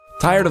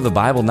Tired of the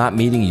Bible not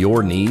meeting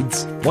your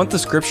needs? Want the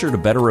Scripture to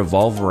better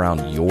revolve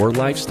around your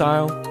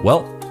lifestyle?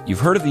 Well, you've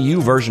heard of the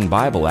YouVersion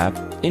Bible app.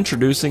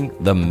 Introducing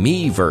the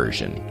Me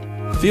Version.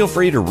 Feel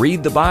free to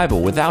read the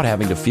Bible without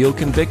having to feel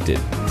convicted.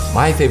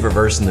 My favorite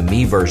verse in the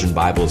Me Version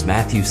Bible is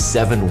Matthew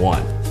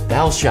 7:1.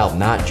 Thou shalt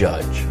not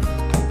judge.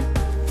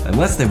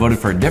 Unless they voted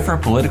for a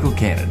different political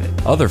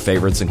candidate. Other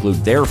favorites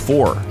include,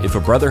 therefore, if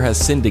a brother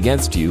has sinned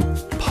against you,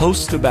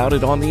 post about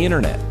it on the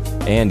internet.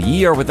 And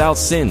ye are without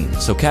sin,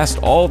 so cast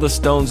all the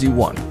stones you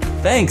want.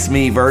 Thanks,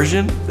 Me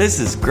Version. This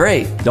is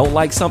great. Don't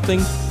like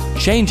something?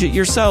 Change it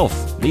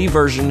yourself. Me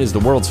Version is the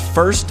world's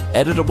first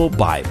editable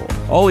Bible.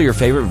 All your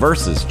favorite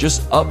verses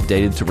just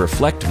updated to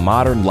reflect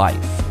modern life.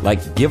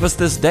 Like, give us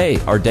this day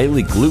our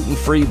daily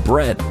gluten-free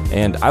bread,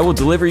 and I will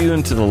deliver you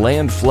into the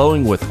land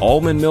flowing with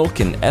almond milk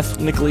and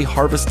ethnically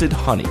harvested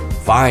honey.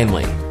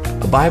 Finally,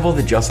 a Bible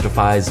that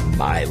justifies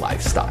my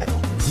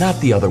lifestyle, not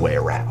the other way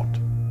around.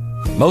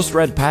 Most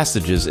read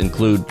passages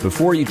include,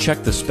 before you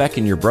check the speck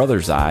in your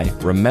brother's eye,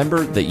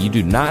 remember that you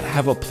do not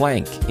have a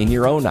plank in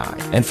your own eye.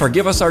 And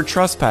forgive us our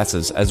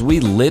trespasses, as we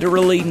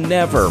literally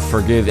never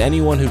forgive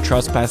anyone who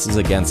trespasses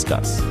against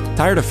us.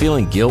 Tired of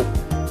feeling guilt?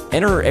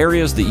 Enter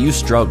areas that you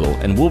struggle,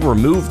 and we'll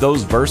remove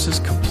those verses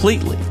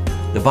completely.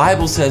 The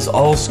Bible says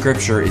all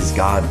Scripture is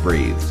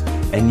God-breathed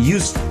and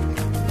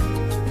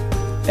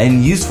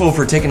useful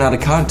for taken out of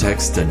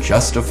context to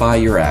justify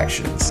your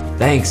actions.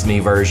 Thanks, Me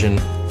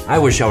Version. I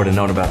wish I would have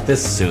known about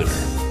this sooner.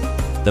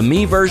 The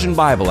Me Version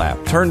Bible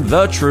app. Turn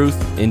the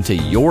truth into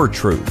your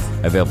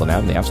truth. Available now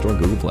in the App Store and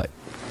Google Play.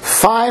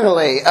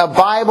 Finally, a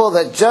Bible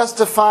that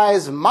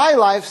justifies my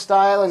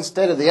lifestyle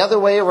instead of the other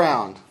way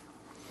around.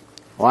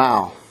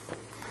 Wow.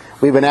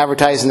 We've been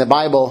advertising the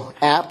Bible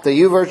app, the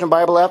YouVersion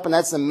Bible app, and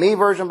that's the Me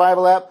Version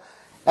Bible app.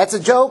 That's a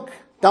joke.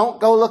 Don't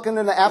go looking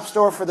in the App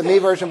Store for the Me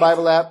Version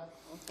Bible app.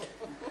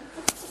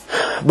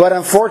 But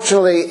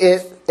unfortunately,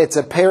 it's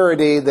a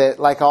parody that,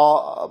 like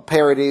all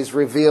parodies,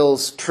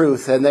 reveals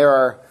truth. And there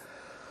are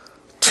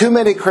too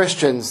many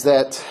Christians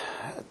that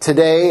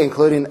today,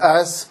 including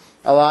us,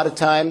 a lot of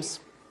times,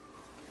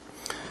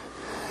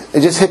 they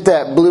just hit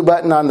that blue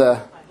button on the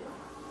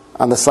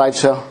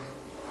slideshow.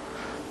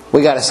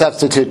 We got a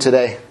substitute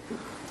today.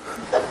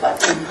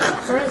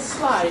 First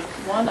slide,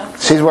 one up.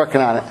 She's working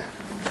on it.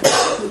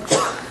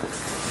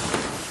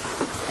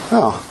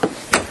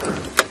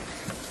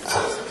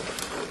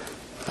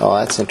 Oh,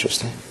 that's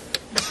interesting.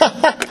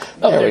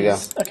 There we go.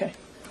 Okay.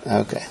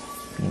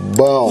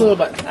 Boom. Blue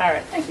button. All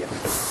right. Thank you.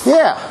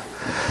 Yeah.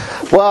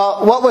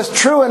 Well, what was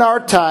true in our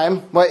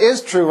time, what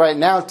is true right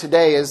now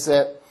today, is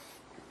that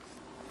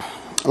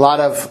a lot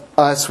of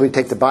us, we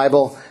take the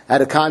Bible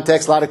out of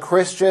context. A lot of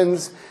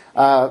Christians,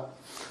 we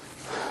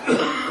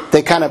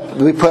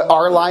put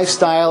our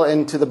lifestyle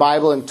into the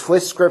Bible and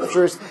twist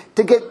scriptures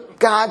to get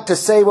God to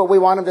say what we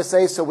want Him to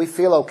say, so we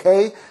feel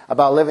okay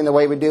about living the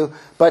way we do.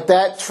 But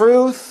that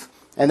truth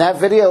and that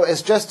video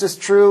is just as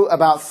true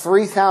about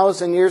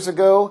 3,000 years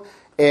ago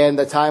in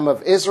the time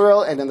of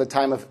Israel and in the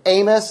time of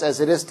Amos as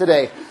it is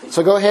today.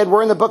 So go ahead.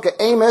 We're in the book of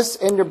Amos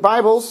in your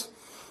Bibles,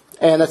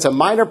 and it's a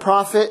minor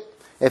prophet.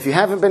 If you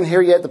haven't been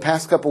here yet the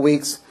past couple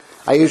weeks,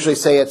 I usually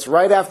say it's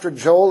right after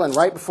Joel and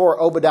right before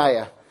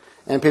Obadiah.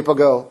 And people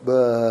go,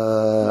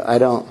 I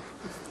don't,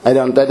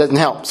 that doesn't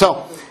help.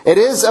 So it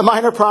is a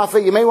minor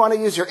prophet. You may want to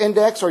use your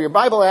index or your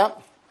Bible app.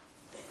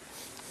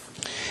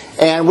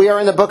 And we are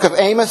in the book of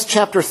Amos,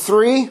 chapter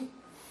 3.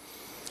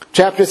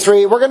 Chapter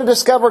 3, we're going to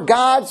discover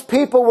God's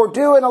people were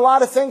doing a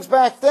lot of things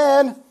back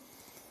then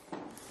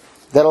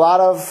that a lot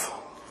of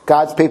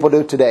God's people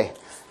do today.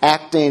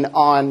 Acting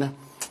on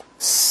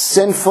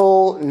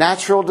sinful,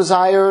 natural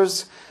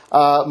desires,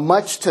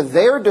 much to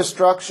their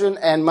destruction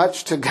and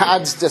much to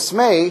God's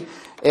dismay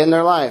in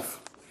their life.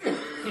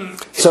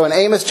 So in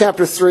Amos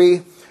chapter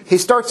 3, he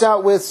starts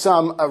out with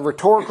some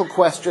rhetorical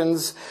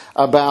questions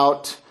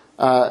about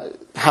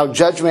how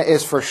judgment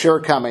is for sure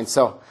coming.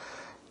 So,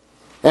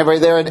 everybody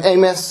there in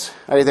Amos?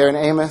 Are you there in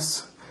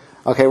Amos?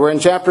 Okay, we're in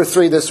chapter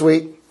 3 this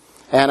week.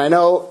 And I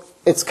know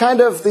it's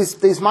kind of,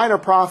 these minor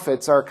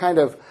prophets are kind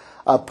of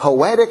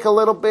poetic a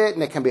little bit,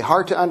 and it can be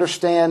hard to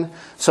understand.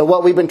 So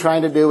what we've been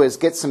trying to do is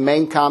get some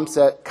main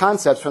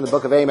concepts from the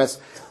book of Amos,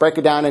 break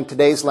it down in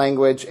today's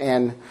language,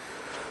 and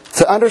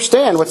to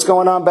understand what's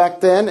going on back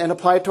then and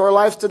apply it to our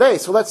lives today.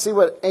 So let's see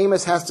what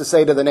Amos has to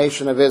say to the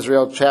nation of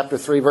Israel, chapter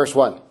 3, verse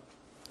 1.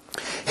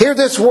 Hear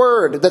this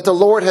word that the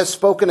Lord has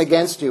spoken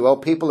against you, O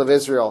people of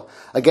Israel,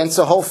 against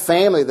the whole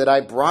family that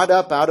I brought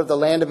up out of the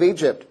land of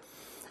Egypt.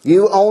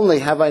 You only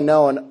have I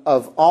known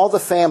of all the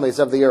families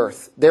of the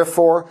earth.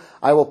 Therefore,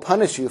 I will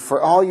punish you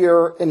for all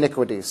your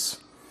iniquities,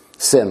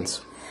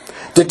 sins.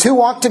 Do two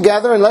walk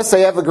together unless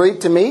they have agreed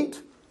to meet?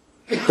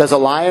 Does a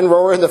lion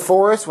roar in the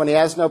forest when he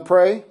has no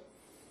prey?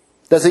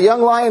 Does a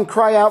young lion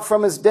cry out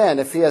from his den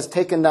if he has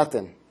taken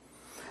nothing?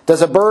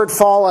 Does a bird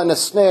fall on a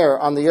snare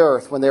on the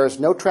earth when there is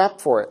no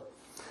trap for it?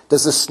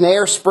 Does the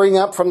snare spring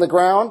up from the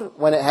ground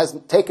when it has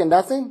taken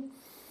nothing?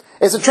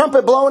 Is a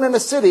trumpet blown in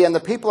a city and the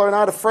people are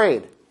not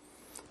afraid?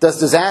 Does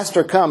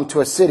disaster come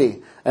to a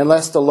city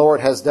unless the Lord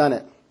has done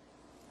it?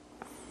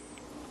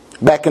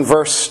 Back in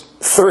verse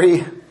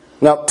 4.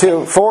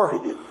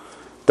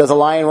 Does a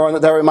lion roar?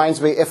 That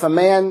reminds me, if a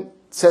man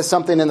says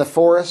something in the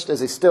forest, is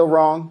he still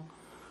wrong?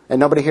 And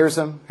nobody hears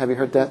him? Have you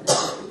heard that?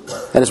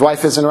 And his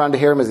wife isn't around to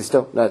hear him, is he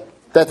still?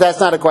 That's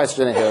not a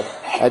question in here.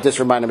 That just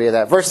reminded me of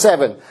that. Verse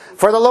 7.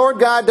 For the Lord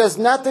God does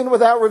nothing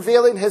without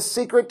revealing his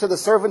secret to the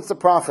servants, the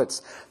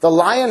prophets. The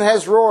lion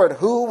has roared.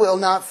 Who will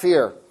not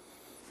fear?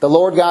 The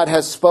Lord God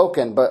has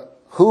spoken, but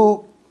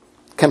who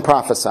can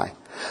prophesy?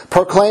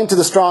 Proclaim to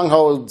the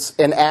strongholds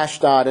in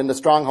Ashdod and the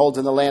strongholds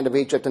in the land of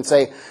Egypt, and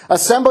say,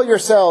 assemble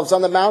yourselves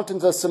on the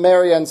mountains of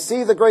Samaria and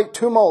see the great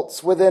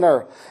tumults within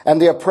her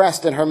and the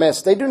oppressed in her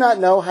midst. They do not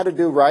know how to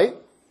do right,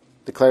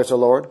 declares the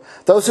Lord.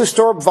 Those who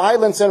store up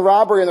violence and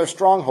robbery in their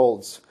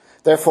strongholds.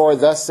 Therefore,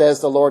 thus says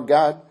the Lord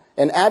God,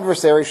 an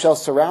adversary shall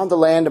surround the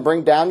land and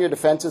bring down your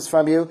defenses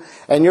from you,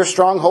 and your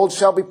strongholds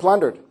shall be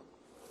plundered.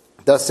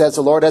 Thus says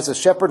the Lord, as a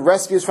shepherd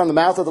rescues from the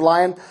mouth of the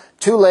lion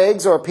 2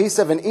 legs or a piece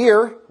of an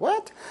ear,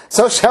 what?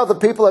 So shall the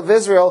people of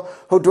Israel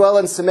who dwell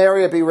in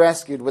Samaria be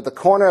rescued with the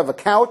corner of a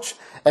couch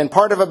and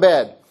part of a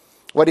bed.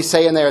 What he's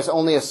saying there is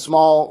only a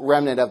small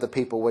remnant of the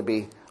people would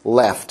be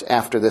left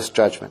after this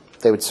judgment.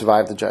 They would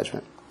survive the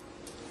judgment.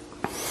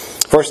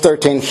 Verse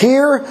 13,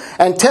 hear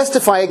and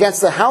testify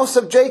against the house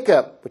of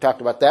Jacob. We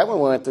talked about that when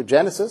we went through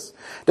Genesis.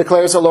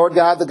 Declares the Lord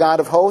God, the God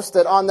of hosts,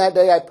 that on that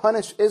day I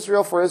punish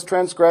Israel for his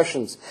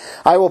transgressions.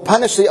 I will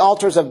punish the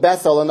altars of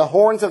Bethel, and the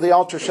horns of the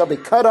altar shall be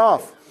cut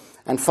off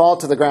and fall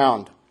to the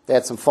ground. They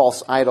had some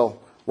false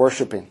idol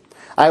worshiping.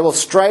 I will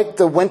strike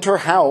the winter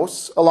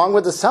house along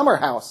with the summer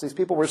house. These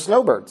people were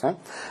snowbirds.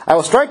 I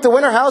will strike the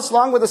winter house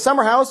along with the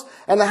summer house,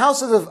 and the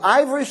houses of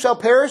ivory shall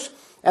perish,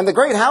 and the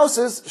great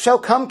houses shall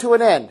come to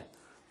an end,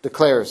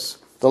 declares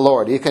the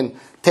Lord. You can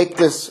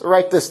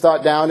write this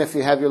thought down if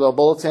you have your little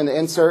bulletin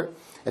insert.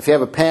 If you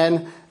have a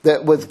pen,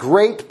 that with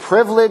great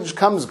privilege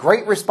comes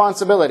great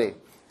responsibility.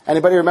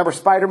 Anybody remember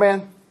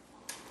Spider-Man?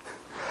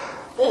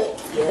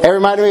 It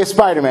reminded me of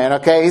Spider-Man,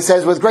 okay? He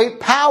says, with great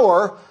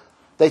power,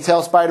 they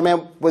tell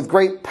Spider-Man, with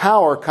great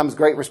power comes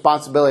great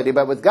responsibility.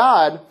 But with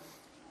God,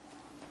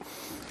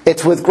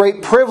 it's with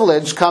great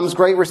privilege comes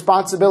great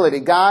responsibility.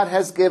 God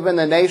has given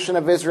the nation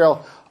of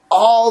Israel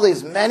all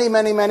these many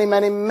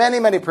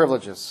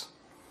privileges.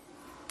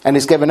 And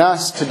he's given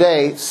us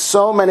today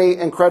so many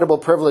incredible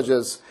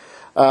privileges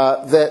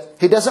that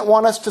he doesn't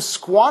want us to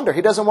squander.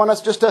 He doesn't want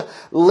us just to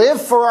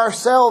live for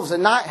ourselves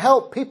and not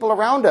help people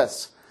around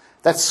us.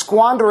 That's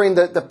squandering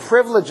the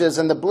privileges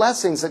and the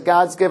blessings that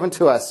God's given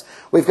to us.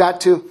 We've got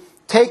to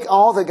take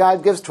all that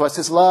God gives to us,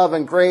 his love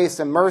and grace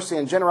and mercy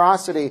and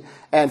generosity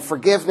and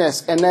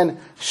forgiveness, and then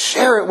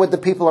share it with the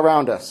people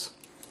around us.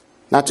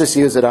 Not just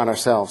use it on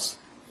ourselves.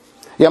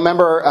 You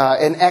remember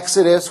in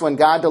Exodus when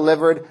God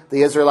delivered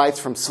the Israelites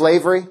from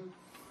slavery?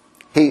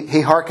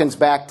 He harkens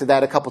back to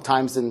that a couple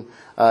times in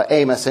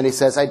Amos, and he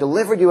says, I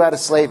delivered you out of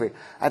slavery.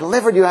 I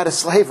delivered you out of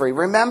slavery.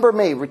 Remember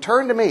me.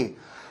 Return to me.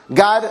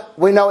 God,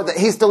 we know that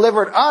he's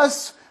delivered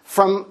us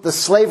from the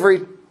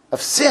slavery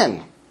of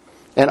sin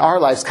in our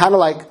lives, kind of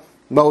like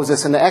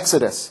Moses in the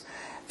Exodus.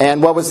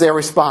 And what was their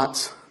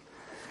response?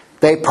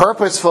 They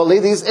purposefully,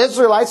 these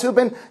Israelites who've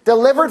been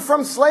delivered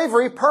from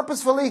slavery,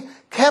 purposefully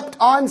kept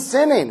on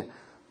sinning.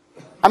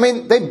 I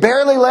mean, they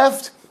barely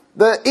left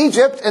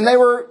Egypt, and they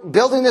were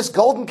building this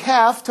golden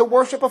calf to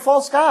worship a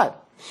false god.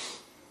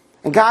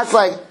 And God's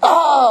like,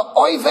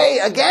 oy vey,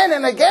 again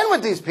and again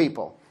with these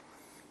people.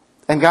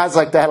 And God's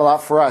like that a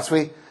lot for us.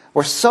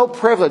 We're so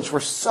privileged, we're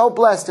so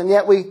blessed, and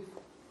yet we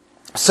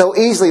so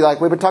easily,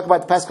 like we've been talking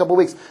about the past couple of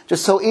weeks,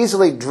 just so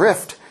easily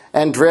drift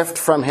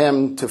from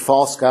him to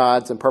false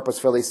gods and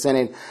purposefully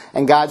sinning.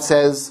 And God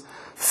says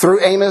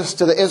through Amos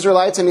to the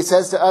Israelites, and he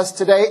says to us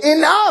today,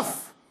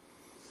 enough!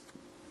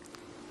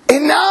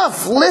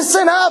 Enough!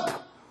 Listen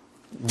up!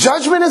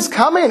 Judgment is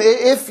coming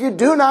if you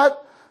do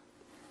not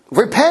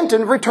repent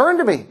and return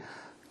to me.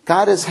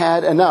 God has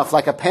had enough,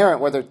 like a parent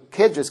where their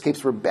kid just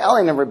keeps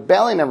rebelling and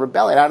rebelling and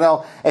rebelling. I don't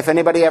know if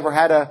anybody ever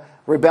had a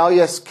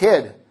rebellious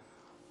kid.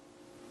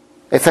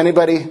 If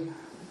anybody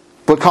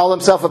would call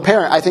himself a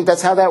parent, I think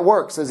that's how that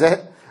works, is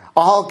it?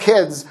 All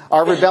kids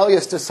are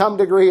rebellious to some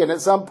degree and at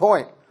some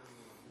point.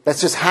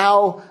 That's just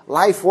how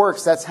life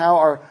works. That's how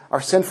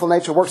our sinful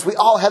nature works. We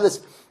all have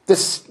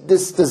this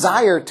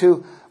desire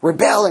to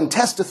rebel and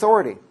test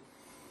authority.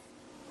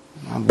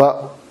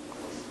 But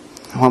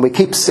when we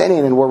keep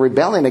sinning and we're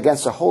rebelling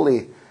against a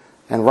holy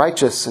and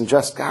righteous and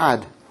just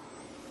God,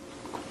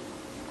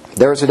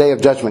 there is a day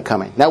of judgment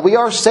coming. Now, we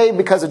are saved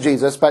because of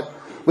Jesus, but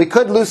we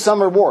could lose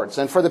some rewards.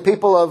 And for the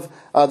people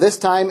of this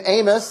time,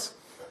 Amos,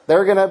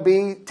 they're going to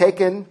be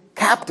taken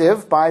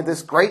captive by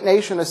this great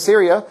nation,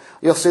 Assyria.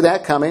 You'll see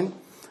that coming.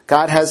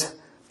 God has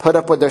put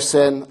up with their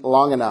sin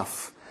long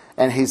enough.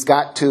 And He's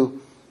got to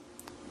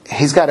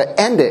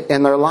end it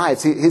in their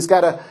lives.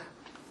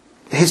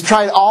 He's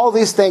tried all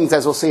these things,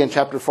 as we'll see in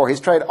chapter 4.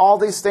 He's tried all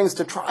these things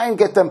to try and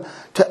get them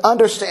to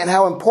understand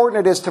how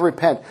important it is to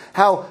repent,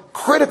 how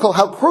critical,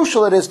 how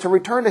crucial it is to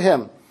return to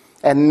Him.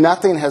 And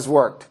nothing has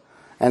worked.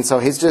 And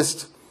so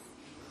there's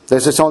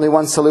just only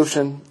one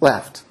solution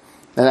left.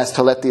 And that's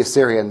to let the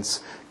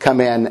Assyrians come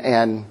in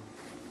and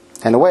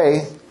in a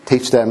way,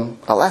 teach them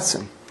a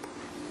lesson.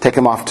 Take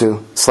them off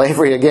to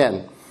slavery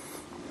again.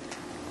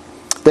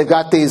 They've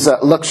got these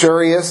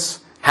luxurious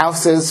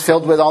houses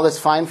filled with all this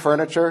fine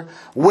furniture.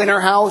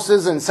 Winter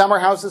houses and summer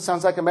houses.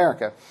 Sounds like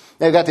America.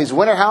 They've got these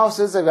winter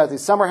houses. They've got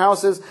these summer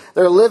houses.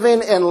 They're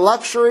living in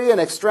luxury and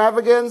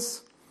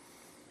extravagance.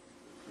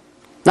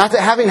 Not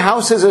that having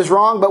houses is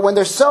wrong, but when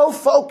they're so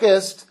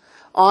focused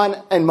on,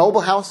 and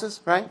mobile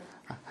houses, right?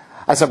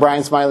 I saw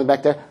Brian smiling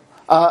back there.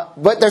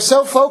 But they're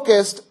so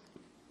focused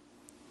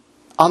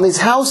on these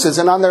houses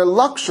and on their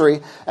luxury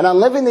and on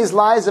living these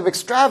lives of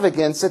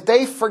extravagance that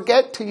they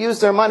forget to use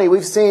their money.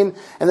 We've seen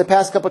in the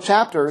past couple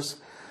chapters,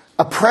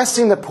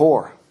 oppressing the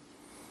poor.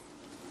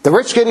 The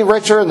rich getting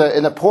richer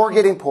and the poor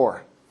getting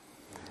poor.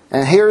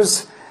 And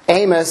here's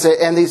Amos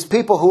and these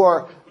people who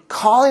are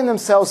calling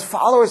themselves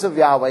followers of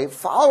Yahweh,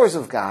 followers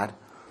of God.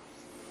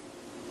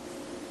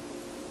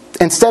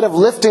 Instead of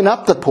lifting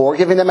up the poor,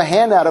 giving them a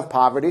hand out of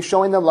poverty,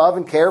 showing them love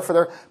and care for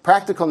their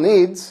practical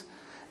needs,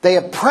 they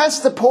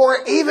oppress the poor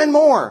even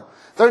more.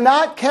 They're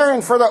not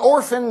caring for the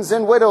orphans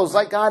and widows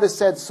like God has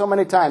said so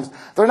many times.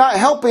 They're not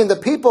helping the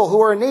people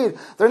who are in need.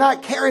 They're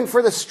not caring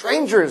for the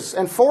strangers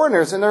and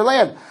foreigners in their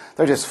land.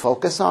 They're just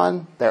focused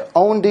on their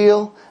own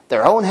deal,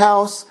 their own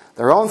house,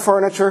 their own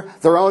furniture,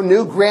 their own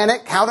new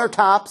granite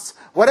countertops.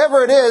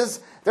 Whatever it is,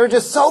 they're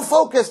just so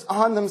focused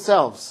on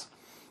themselves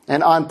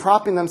and on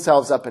propping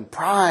themselves up in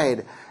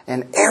pride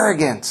and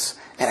arrogance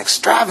and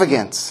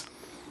extravagance.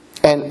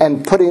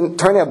 And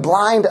turning a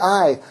blind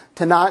eye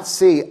to not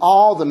see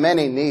all the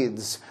many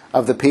needs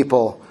of the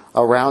people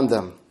around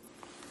them.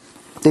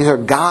 These are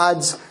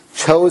God's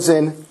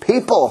chosen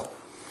people.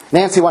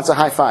 Nancy wants a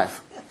high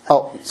five.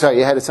 Oh, sorry,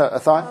 you had a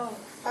thought? Oh,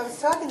 I was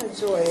talking to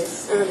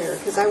Joyce earlier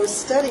because I was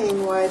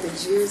studying why the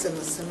Jews and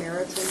the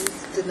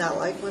Samaritans did not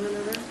like one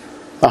another.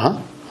 Uh-huh.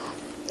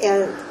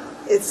 And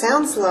it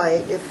sounds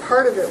like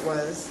part of it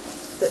was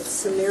that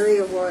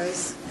Samaria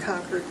was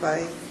conquered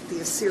by the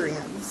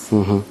Assyrians.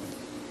 Mm-hmm.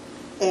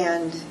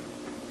 And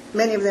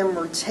many of them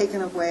were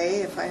taken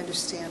away, if I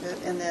understand it,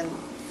 and then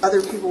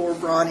other people were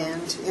brought in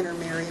to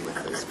intermarry with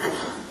those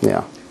people.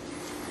 Yeah.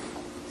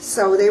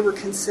 So they were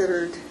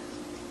considered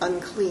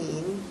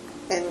unclean,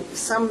 and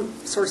some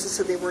sources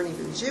said they weren't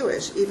even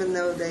Jewish, even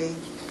though they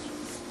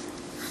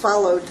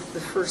followed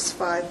the first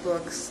 5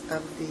 books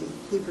of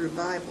the Hebrew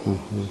Bible.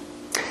 Mm-hmm.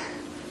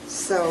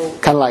 So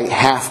kind of like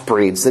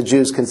half-breeds. The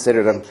Jews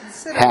considered them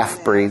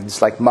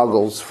half-breeds, like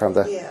muggles from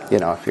the,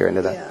 if you're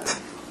into that. Yeah.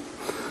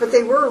 But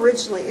they were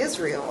originally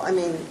Israel. I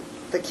mean,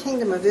 the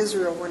kingdom of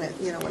Israel, when it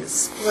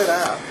split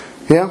up.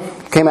 Yeah,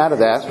 came out of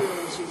that.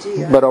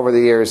 Judea. But over the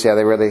years,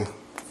 they really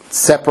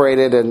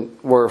separated and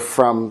were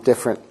from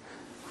different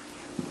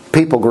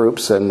people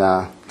groups. And,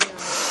 a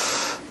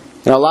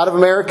lot of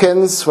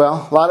Americans, a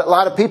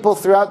lot of people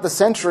throughout the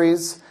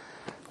centuries,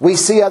 we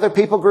see other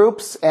people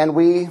groups and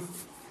we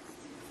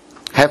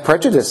have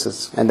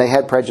prejudices. And they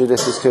had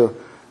prejudices too.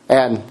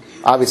 And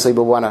obviously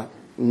we want to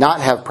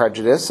not have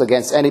prejudice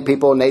against any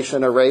people,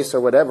 nation, or race, or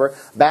whatever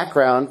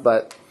background.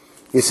 But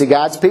you see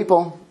God's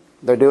people,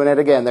 they're doing it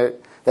again.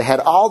 They had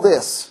all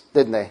this,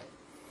 didn't they?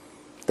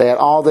 They had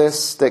all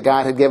this that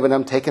God had given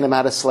them, taken them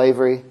out of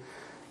slavery.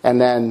 And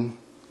then,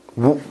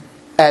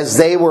 as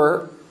they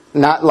were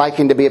not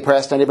liking to be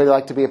oppressed, anybody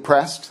like to be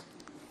oppressed?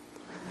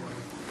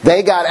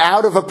 They got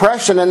out of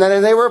oppression, and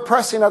then they were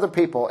oppressing other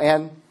people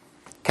and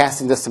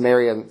casting the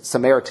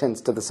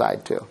Samaritans to the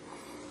side too.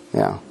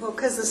 Yeah. Well,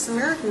 because the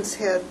Samaritans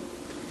had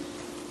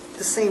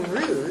the same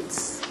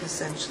roots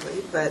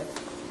essentially, but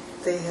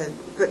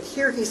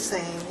here he's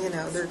saying,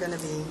 they're going to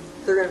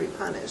be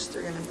punished.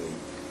 They're going to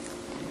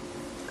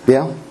be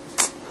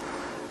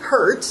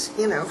hurt,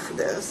 for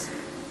this.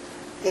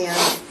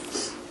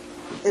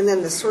 And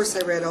then the source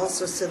I read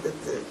also said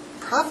that the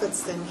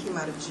prophets then came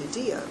out of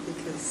Judea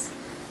because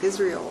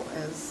Israel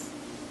as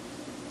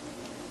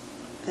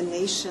a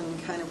nation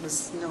kind of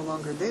was no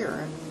longer there.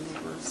 I mean, they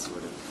were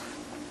sort of...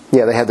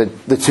 Yeah, they had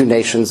the 2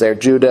 nations there,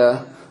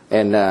 Judah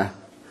and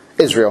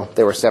Israel.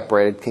 They were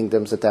separated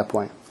kingdoms at that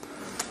point.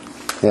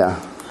 Yeah.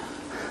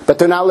 But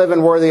they're not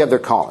living worthy of their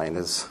calling.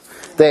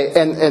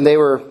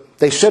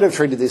 They should have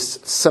treated these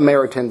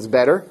Samaritans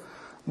better,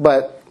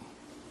 but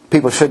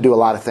people should do a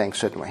lot of things,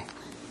 shouldn't we?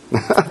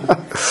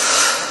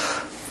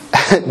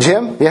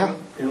 Jim, yeah?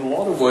 In a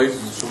lot of ways,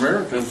 the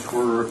Samaritans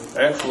were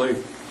actually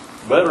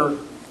better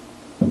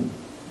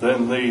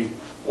than the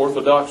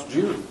Orthodox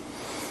Jew.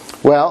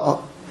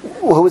 Well,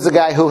 who was the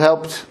guy who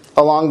helped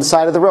along the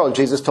side of the road?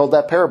 Jesus told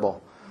that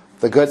parable.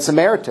 The Good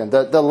Samaritan.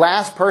 The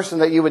last person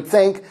that you would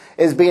think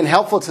is being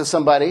helpful to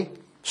somebody,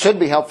 should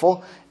be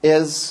helpful,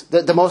 is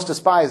the most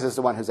despised is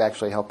the one who's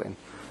actually helping.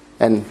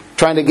 And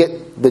trying to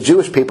get the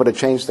Jewish people to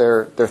change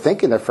their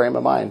thinking, their frame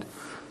of mind.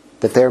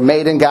 That they're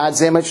made in God's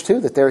image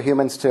too, that they're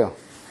humans too.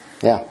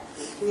 Yeah.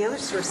 And the other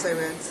source I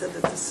read said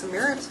that the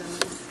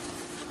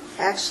Samaritans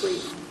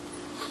actually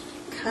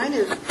kind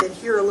of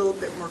adhere a little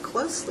bit more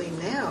closely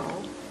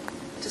now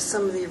to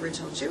some of the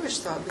original Jewish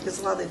thought,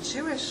 because a lot of the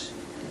Jewish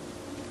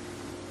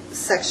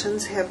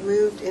sections have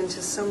moved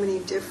into so many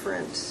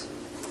different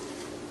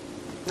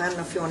I don't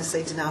know if you want to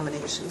say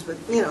denominations, but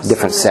Different so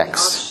many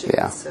sects,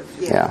 offshoots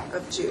yeah.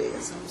 of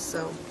Judaism.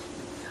 So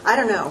I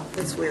don't know.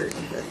 It's weird.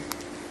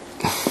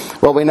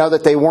 But. Well, we know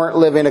that they weren't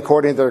living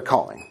according to their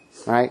calling.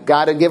 Right?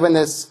 God had given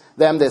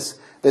them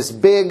this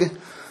big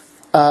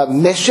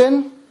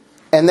mission,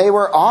 and they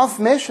were off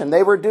mission.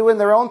 They were doing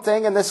their own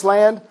thing in this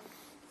land.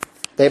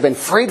 They've been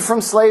freed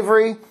from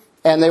slavery,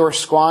 and they were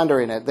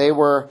squandering it. They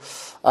were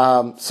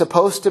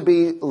supposed to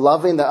be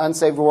loving the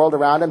unsaved world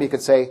around them. You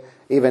could say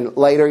even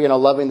later,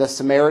 loving the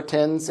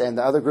Samaritans and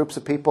the other groups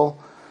of people.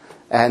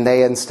 And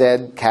they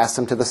instead cast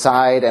them to the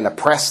side and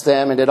oppressed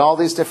them and did all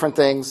these different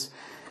things.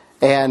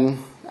 And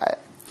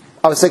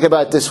I was thinking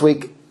about it this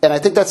week, and I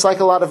think that's like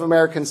a lot of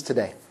Americans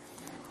today.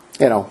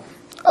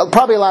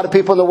 Probably a lot of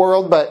people in the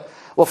world, but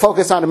we'll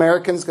focus on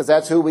Americans because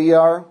that's who we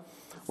are.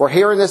 We're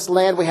here in this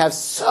land. We have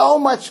so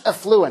much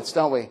affluence,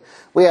 don't we?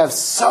 We have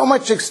so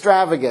much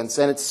extravagance,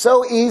 and it's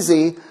so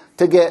easy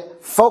to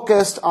get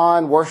focused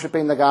on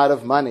worshiping the God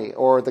of money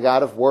or the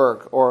God of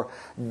work or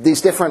these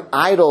different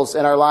idols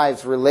in our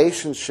lives,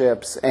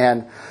 relationships,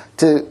 and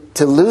to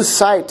lose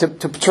sight, to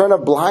turn a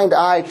blind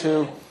eye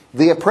to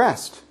the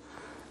oppressed,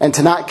 and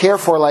to not care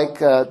for, like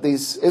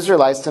these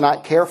Israelites, to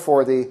not care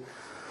for the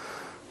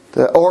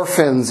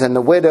orphans and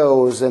the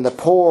widows and the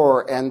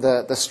poor and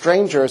the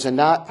strangers, and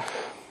not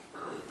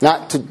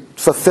to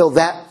fulfill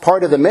that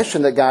part of the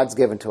mission that God's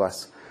given to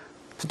us.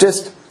 To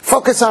just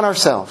focus on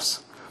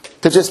ourselves.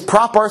 To just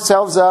prop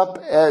ourselves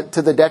up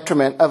to the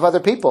detriment of other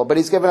people. But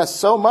He's given us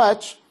so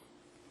much,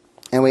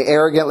 and we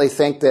arrogantly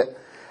think that,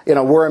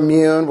 we're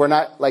immune. We're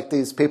not like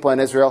these people in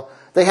Israel.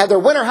 They had their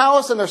winter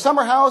house and their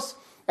summer house,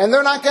 and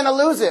they're not going to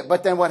lose it.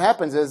 But then what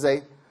happens is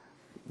the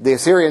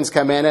Assyrians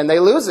come in and they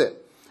lose it.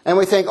 And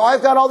we think,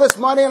 I've got all this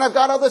money and I've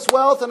got all this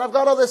wealth and I've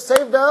got all this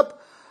saved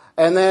up.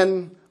 And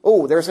then,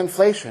 there's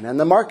inflation and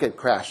the market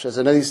crashes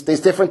and these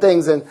different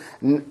things. And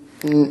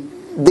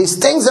these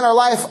things in our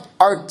life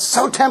are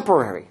so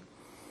temporary.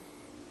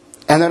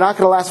 And they're not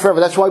going to last forever.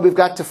 That's why we've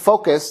got to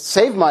focus,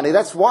 save money.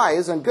 That's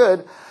wise and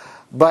good.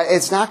 But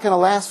it's not going to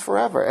last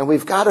forever. And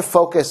we've got to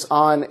focus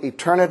on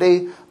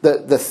eternity,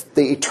 the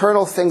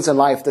eternal things in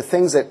life, the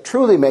things that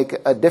truly make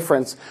a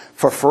difference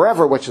for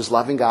forever, which is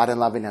loving God and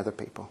loving other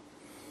people.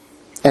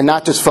 And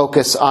not just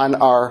focus on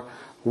our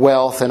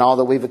wealth and all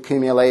that we've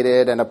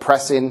accumulated and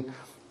oppressing,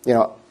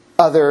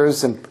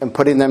 others and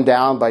putting them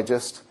down by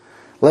just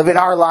living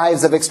our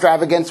lives of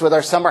extravagance with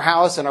our summer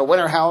house and our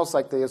winter house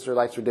like the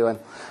Israelites were doing.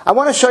 I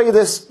want to show you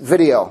this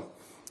video.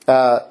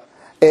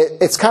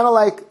 It's kind of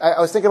like, I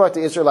was thinking about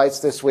the Israelites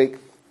this week,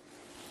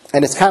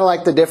 and it's kind of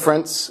like the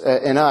difference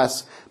in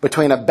us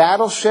between a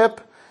battleship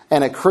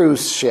and a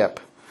cruise ship.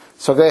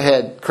 So go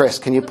ahead, Chris,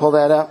 can you pull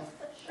that up?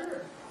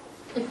 Sure.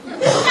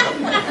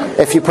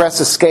 If you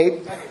press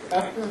escape.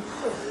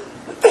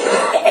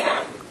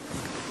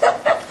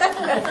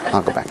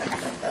 I'll go back there.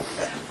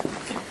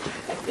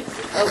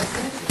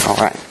 All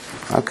right.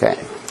 Okay.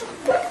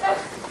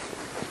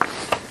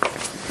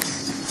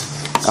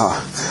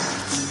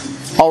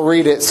 I'll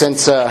read it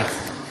since I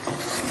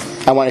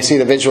want to see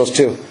the visuals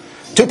too.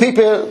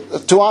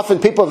 Too often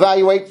people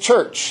evaluate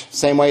church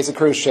same way as a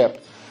cruise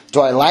ship. Do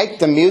I like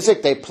the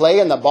music they play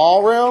in the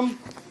ballroom?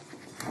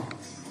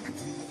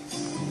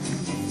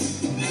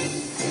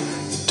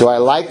 Do I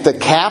like the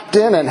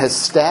captain and his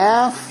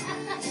staff?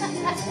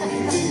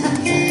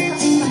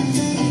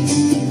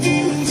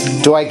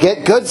 Do I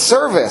get good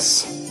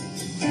service?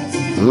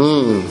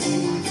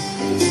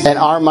 And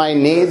are my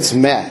needs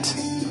met?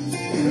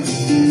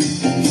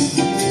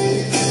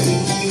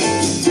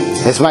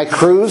 Is my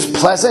cruise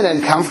pleasant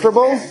and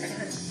comfortable?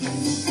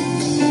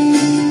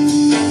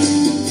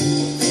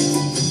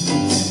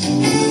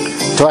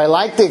 Do I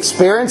like the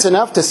experience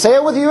enough to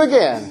sail with you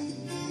again?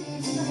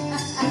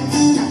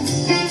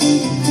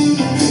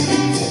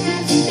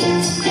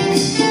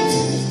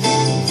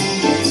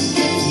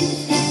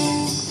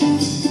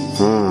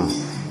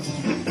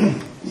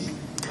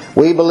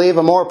 We believe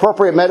a more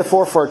appropriate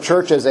metaphor for a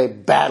church is a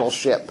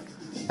battleship.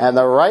 And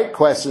the right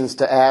questions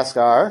to ask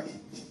are,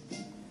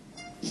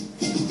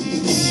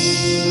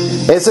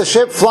 is the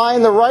ship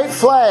flying the right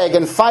flag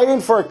and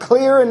fighting for a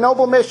clear and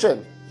noble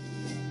mission?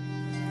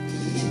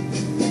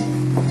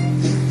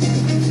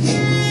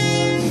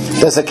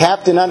 Does the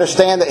captain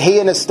understand that he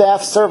and his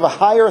staff serve a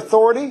higher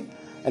authority?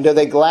 And do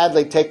they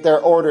gladly take their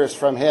orders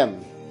from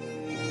him?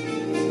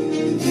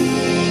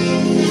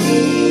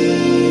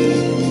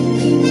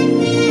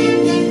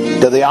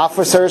 Do the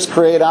officers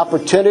create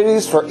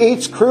opportunities for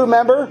each crew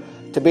member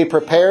to be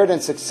prepared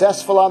and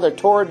successful on their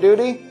tour of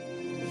duty?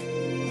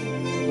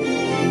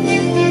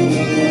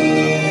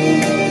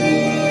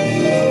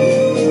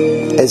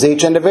 Is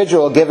each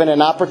individual given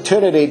an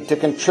opportunity to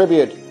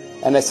contribute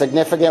in a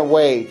significant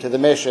way to the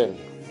mission?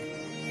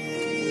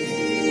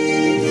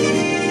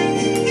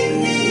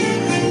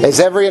 Is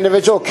every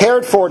individual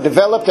cared for,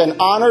 developed,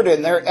 and honored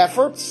in their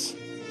efforts?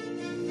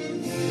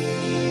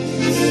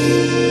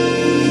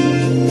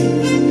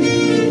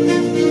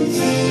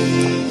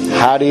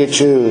 How do you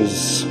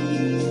choose?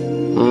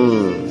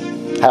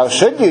 How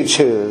should you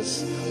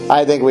choose?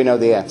 I think we know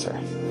the answer.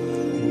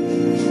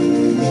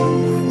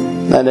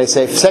 And they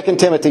say, 2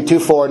 Timothy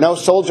 2:4, no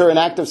soldier in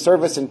active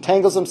service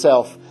entangles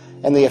himself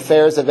in the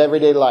affairs of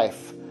everyday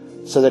life,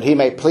 so that he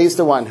may please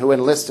the one who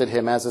enlisted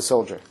him as a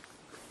soldier.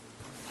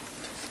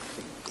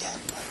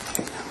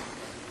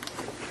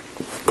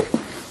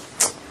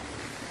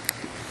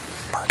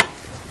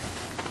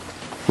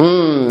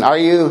 Are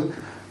you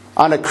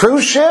on a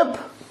cruise ship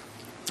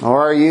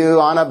or are you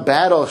on a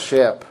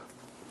battleship?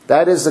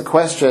 That is the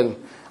question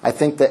I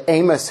think that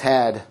Amos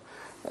had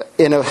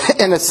in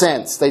a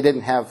sense. They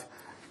didn't have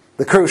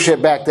the cruise ship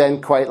back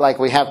then quite like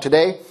we have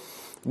today.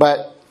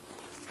 But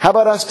how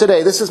about us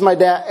today? This is my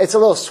dad. It's a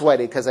little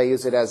sweaty because I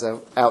use it as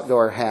an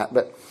outdoor hat.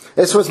 But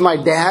this was my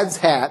dad's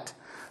hat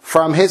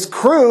from his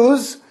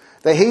cruise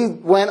that he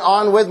went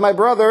on with my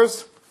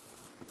brothers.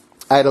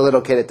 I had a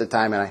little kid at the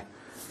time and I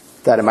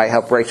thought it might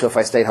help Rachel if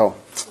I stayed home.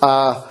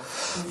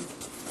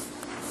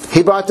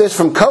 He bought this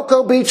from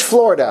Cocoa Beach,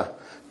 Florida,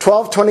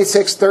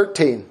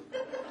 12/26/13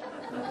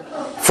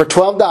 for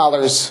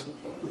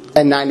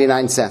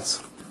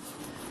 $12.99.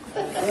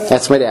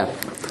 That's my dad.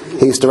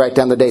 He used to write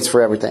down the dates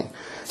for everything.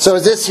 So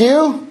is this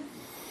you?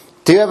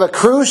 Do you have a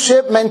cruise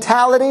ship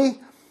mentality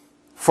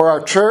for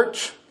our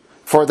church,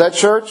 for the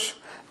church?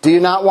 Do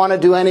you not want to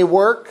do any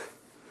work?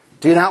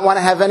 Do you not want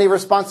to have any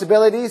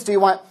responsibilities? Do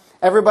you want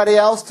everybody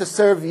else to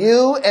serve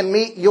you and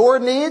meet your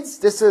needs?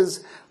 This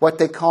is what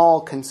they call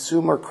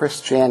consumer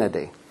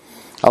Christianity.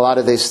 A lot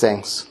of these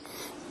things.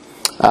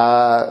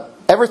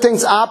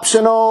 Everything's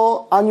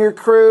optional on your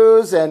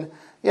cruise, and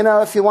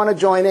if you want to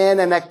join in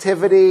an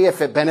activity,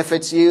 if it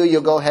benefits you,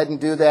 you'll go ahead and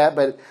do that.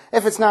 But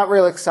if it's not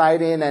real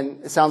exciting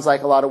and it sounds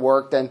like a lot of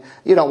work, then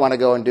you don't want to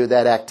go and do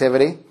that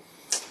activity.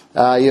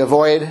 Do you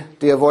avoid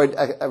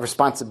a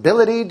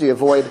responsibility? Do you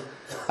avoid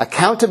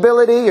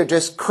accountability? You're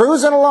just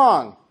cruising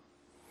along.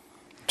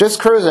 Just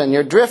cruising.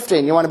 You're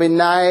drifting. You want to be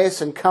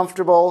nice and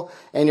comfortable,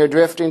 and you're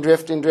drifting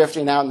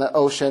out in the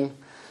ocean.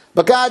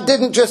 But God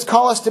didn't just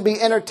call us to be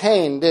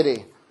entertained, did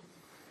He?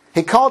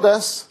 He called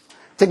us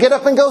to get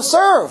up and go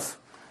serve.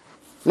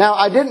 Now,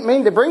 I didn't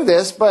mean to bring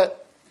this,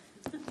 but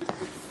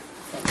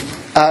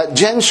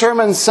Jen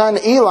Sherman's son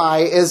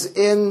Eli is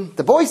in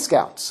the Boy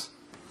Scouts.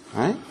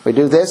 All right? We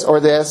do this or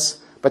this,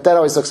 but that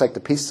always looks like the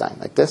peace sign,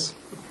 like this.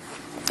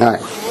 All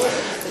right.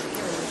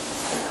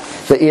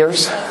 The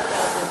ears.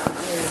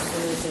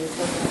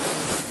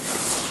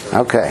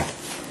 Okay.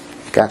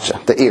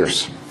 Gotcha. The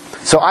ears.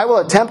 So I will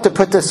attempt to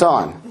put this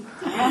on.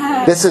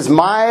 This is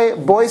my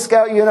Boy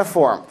Scout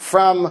uniform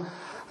from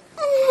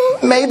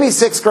maybe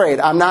 6th grade.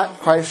 I'm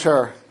not quite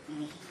sure.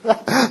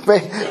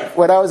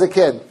 When I was a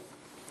kid.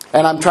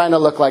 And I'm trying to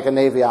look like a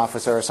Navy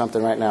officer or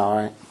something right now, all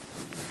right?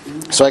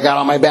 So I got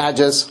all my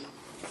badges.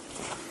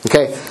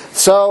 Okay.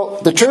 So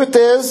the truth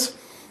is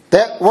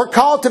that we're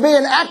called to be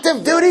in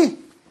active duty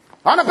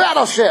on a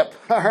battleship.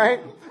 All right?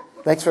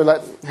 Thanks for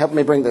helping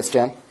me bring this,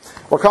 Jen.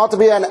 We're called to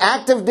be on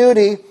active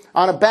duty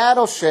on a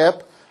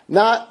battleship,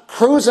 not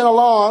cruising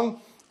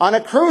along on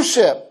a cruise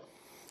ship.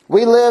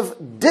 We live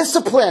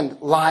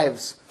disciplined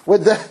lives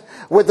with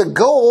the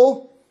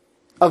goal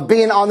of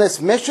being on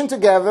this mission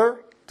together.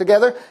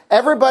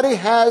 Everybody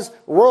has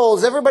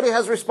roles. Everybody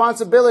has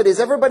responsibilities.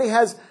 Everybody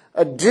has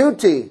a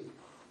duty.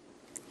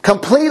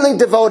 Completely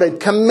devoted,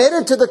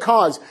 committed to the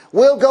cause.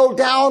 We'll go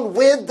down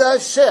with the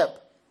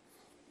ship.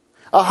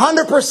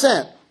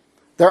 100%.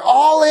 They're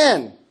all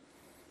in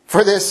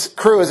for this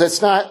cruise.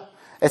 It's not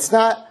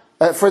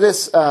for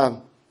this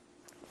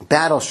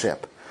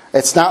battleship.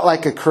 It's not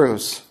like a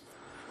cruise.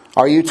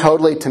 Are you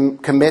totally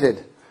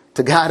committed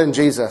to God and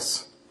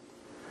Jesus?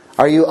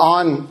 Are you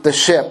on the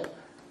ship?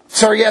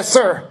 Sir, yes,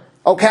 sir.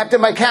 Oh,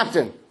 Captain, my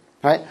Captain.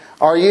 Right?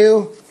 Will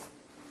you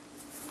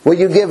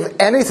give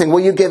anything? Will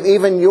you give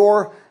even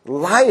your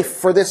life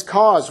for this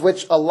cause,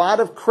 which a lot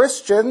of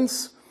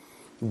Christians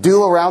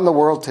do around the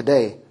world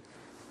today?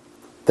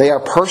 They are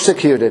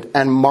persecuted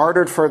and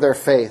martyred for their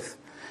faith.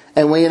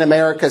 And we in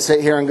America sit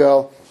here and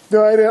go,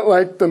 no, I didn't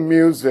like the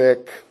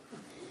music.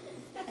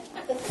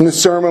 And the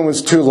sermon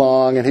was too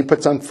long and he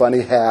puts on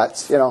funny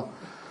hats,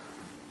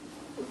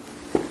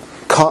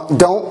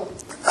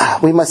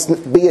 We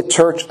must be a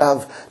church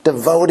of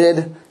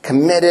devoted,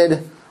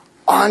 committed,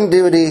 on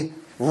duty,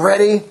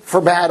 ready for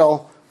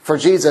battle for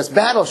Jesus.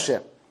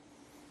 Battleship.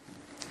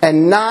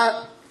 And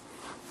not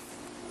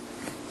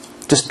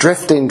just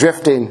drifting,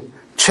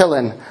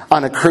 chilling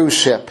on a cruise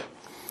ship.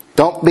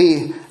 Don't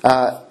be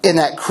in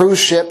that cruise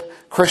ship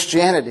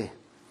Christianity.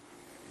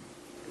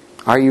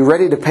 Are you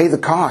ready to pay the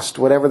cost,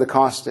 whatever the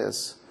cost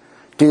is?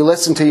 Do you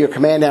listen to your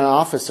commanding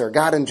officer,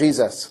 God and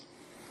Jesus?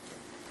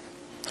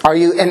 Are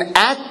you an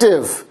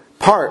active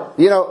part?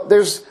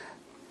 There's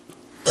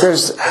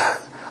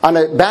on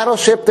a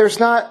battleship, there's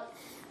not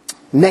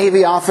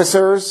Navy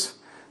officers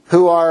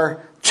who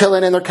are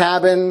chilling in their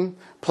cabin,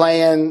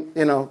 playing,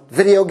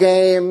 video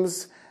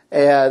games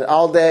and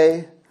all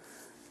day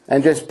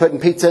and just putting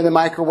pizza in the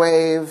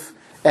microwave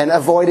and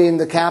avoiding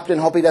the captain,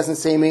 hope he doesn't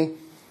see me.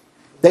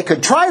 They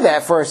could try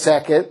that for a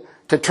second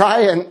to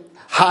try and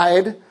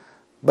hide,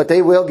 but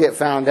they will get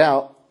found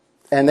out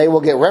and they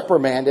will get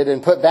reprimanded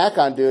and put back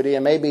on duty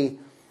and maybe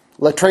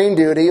latrine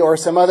duty or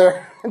some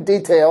other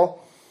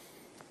detail.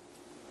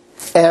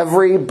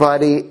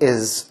 Everybody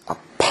is a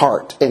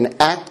part, an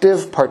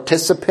active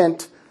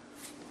participant.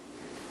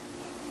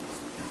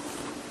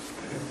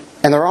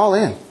 And they're all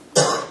in.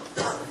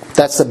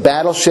 That's the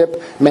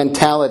battleship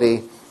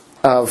mentality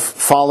of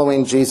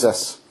following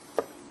Jesus.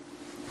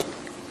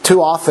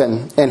 Too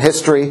often in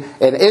history,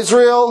 in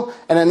Israel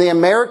and in the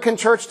American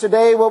church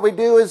today, what we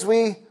do is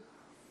we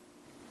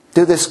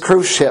do this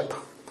cruise ship.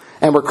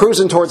 And we're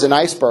cruising towards an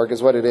iceberg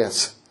is what it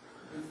is.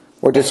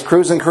 We're just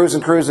cruising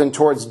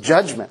towards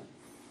judgment.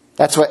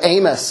 That's what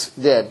Amos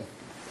did.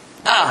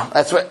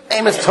 That's what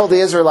Amos told the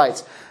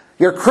Israelites.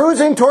 You're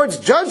cruising towards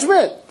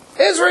judgment.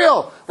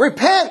 Israel,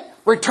 repent.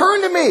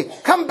 Return to me.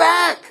 Come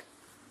back.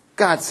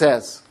 God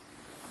says.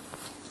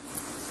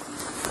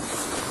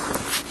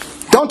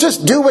 Don't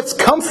just do what's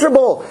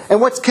comfortable and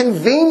what's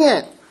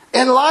convenient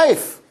in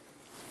life.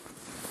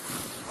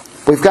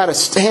 We've got to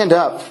stand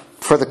up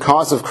for the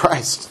cause of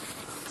Christ.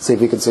 See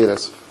if you can see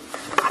this.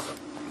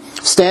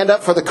 Stand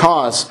up for the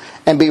cause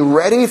and be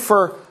ready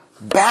for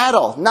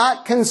battle.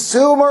 Not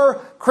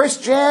consumer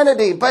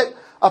Christianity, but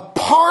a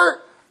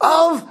part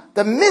of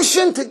the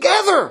mission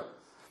together.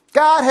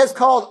 God has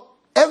called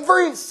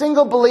every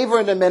single believer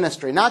into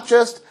ministry. Not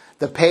just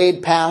the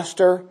paid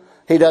pastor.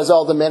 He does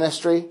all the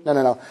ministry.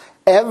 No.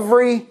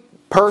 Every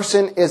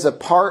person is a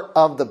part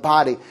of the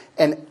body.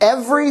 And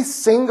every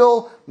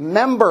single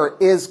member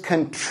is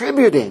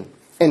contributing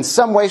in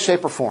some way,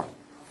 shape, or form.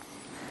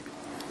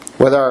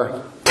 With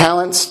our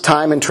talents,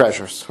 time, and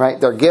treasures, right?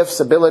 Their gifts,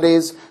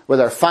 abilities,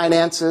 with our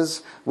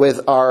finances,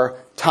 with our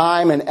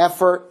time and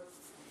effort,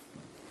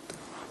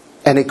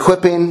 and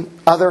equipping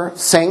other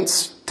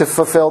saints to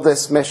fulfill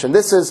this mission.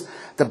 This is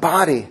the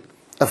body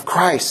of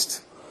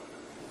Christ.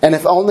 And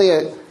if only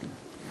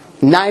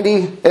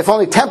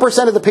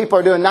 10% of the people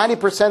are doing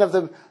 90% of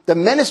the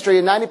ministry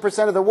and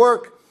 90% of the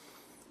work,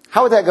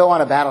 how would that go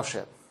on a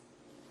battleship?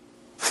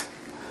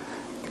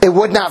 It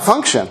would not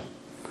function.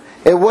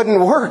 It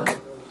wouldn't work.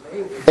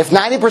 If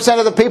 90%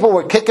 of the people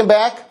were kicking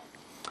back,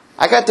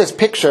 I got this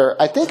picture.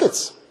 I think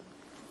it's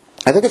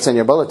in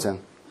your bulletin.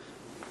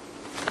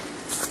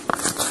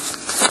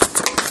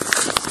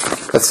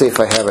 Let's see if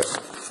I have it.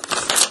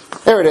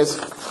 There it is.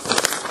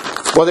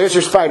 Well, there's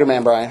your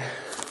Spider-Man, Brian.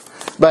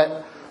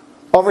 But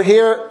over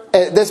here,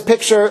 this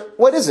picture,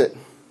 what is it?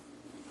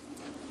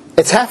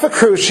 It's half a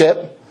cruise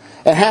ship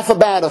and half a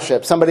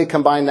battleship. Somebody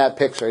combined that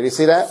picture. Do you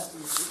see that?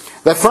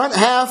 The front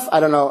half, I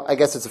don't know, I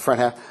guess it's the front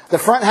half. The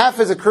front half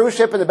is a cruise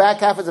ship and the back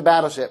half is a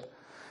battleship.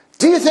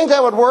 Do you think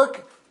that would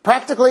work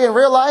practically in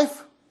real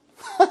life?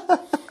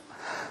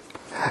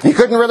 You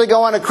couldn't really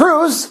go on a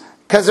cruise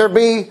because there'd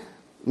be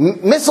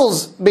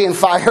missiles being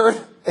fired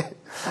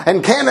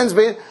and cannons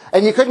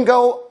and you couldn't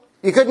go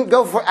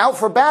out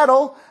for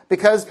battle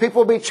because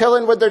people would be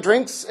chilling with their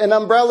drinks and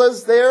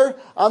umbrellas there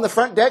on the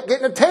front deck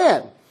getting a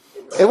tan.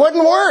 It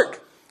wouldn't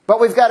work. But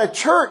we've got a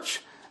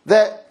church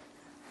that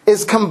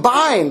is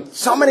combined.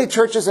 So many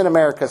churches in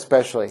America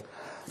especially.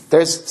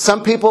 There's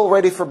some people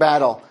ready for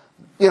battle,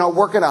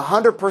 working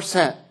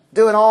 100%,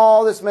 doing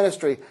all this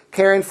ministry,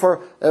 caring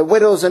for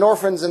widows and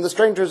orphans and the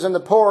strangers and the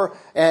poor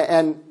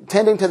and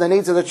tending to the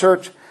needs of the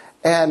church.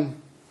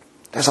 And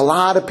there's a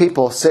lot of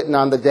people sitting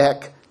on the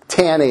deck,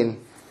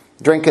 tanning,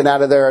 drinking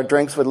out of their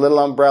drinks with little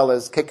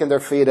umbrellas, kicking their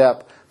feet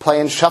up,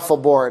 playing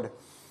shuffleboard.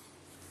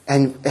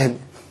 And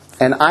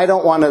I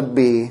don't want to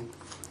be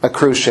a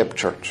cruise ship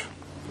church.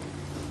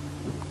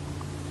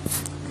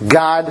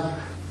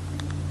 God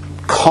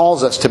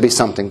calls us to be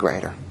something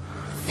greater.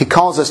 He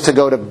calls us to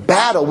go to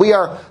battle. We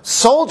are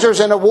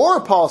soldiers in a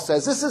war, Paul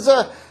says. This is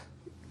a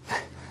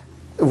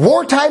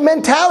wartime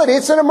mentality.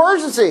 It's an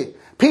emergency.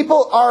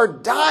 People are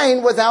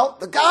dying without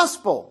the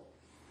gospel.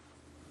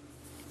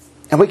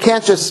 And we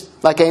can't just,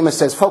 like Amos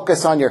says,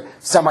 focus on your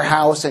summer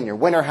house and your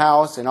winter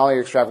house and all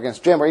your extravagance.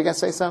 Jim, were you going to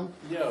say something?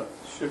 Yeah.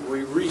 Should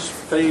we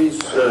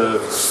rephrase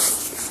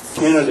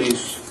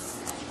Kennedy's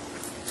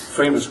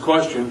famous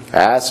question?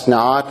 Ask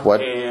not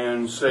what...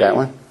 And say, that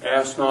one?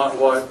 Ask not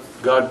what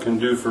God can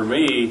do for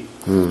me,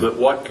 but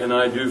what can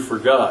I do for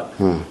God?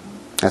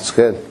 That's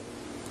good.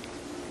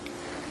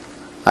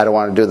 I don't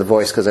want to do the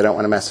voice because I don't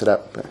want to mess it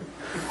up. But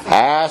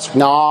ask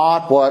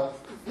not what...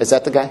 Is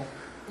that the guy?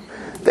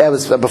 That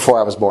was before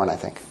I was born, I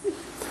think.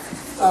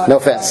 No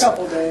offense. A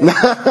couple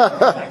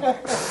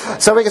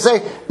days. So we can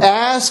say,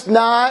 ask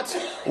not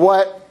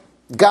what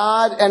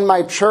God and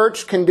my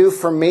church can do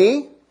for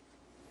me,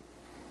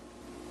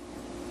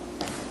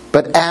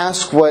 but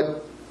ask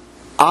how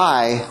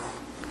I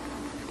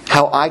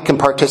can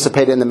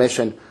participate in the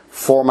mission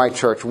for my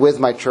church, with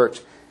my church,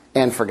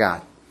 and for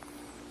God.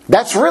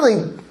 That's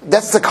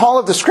the call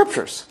of the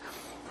Scriptures.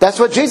 That's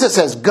what Jesus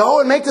says. Go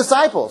and make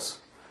disciples.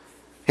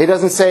 He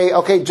doesn't say,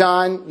 okay,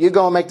 John, you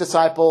go and make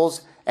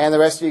disciples, and the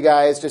rest of you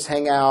guys just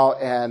hang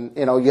out and,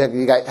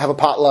 you guys have a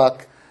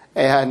potluck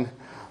and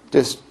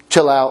just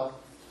chill out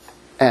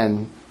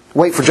and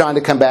wait for John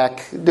to come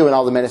back doing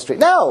all the ministry.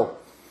 No!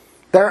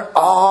 They're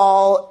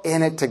all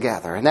in it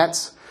together. And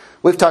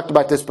we've talked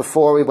about this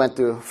before. We went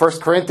through 1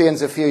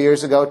 Corinthians a few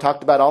years ago,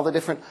 talked about all the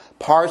different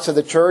parts of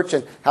the church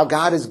and how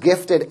God has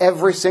gifted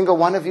every single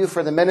one of you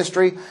for the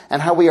ministry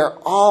and how we are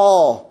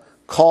all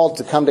called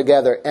to come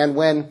together. And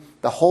when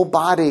the whole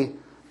body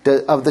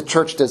of the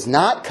church does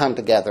not come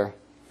together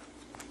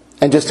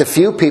and just a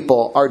few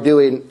people are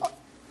doing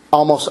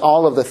almost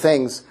all of the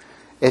things,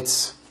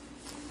 it's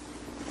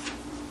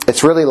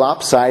really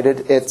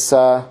lopsided. It's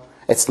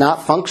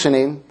not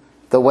functioning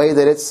the way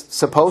that it's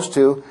supposed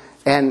to,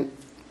 and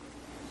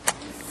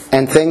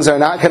things are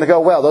not going to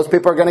go well. Those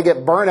people are going to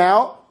get burnt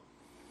out,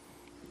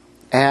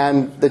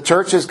 and the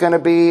church is going to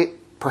be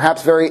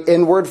perhaps very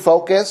inward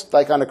focused,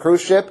 like on a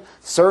cruise ship.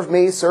 Serve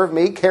me,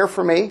 care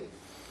for me.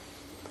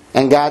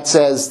 And God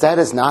says, that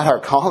is not our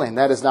calling.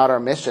 That is not our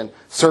mission.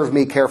 Serve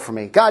me, care for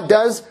me. God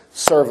does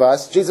serve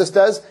us. Jesus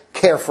does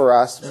care for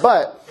us.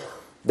 But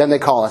then they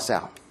call us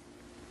out.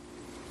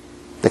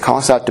 They call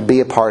us out to be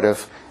a part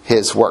of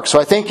His work.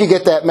 So I think you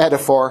get that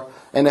metaphor.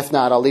 And if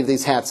not, I'll leave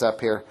these hats up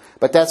here.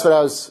 But that's what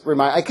I was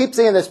reminded. I keep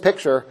seeing this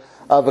picture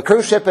of a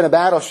cruise ship and a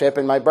battleship.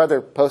 And my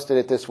brother posted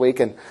it this week.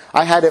 And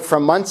I had it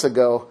from months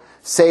ago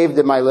saved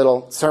in my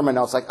little sermon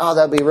notes, like, oh,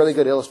 that'd be a really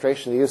good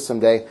illustration to use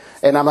someday.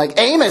 And I'm like,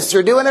 Amos,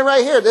 you're doing it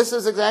right here. This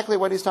is exactly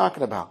what he's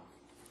talking about.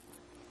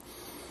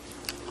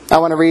 I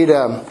want to read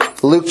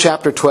Luke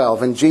chapter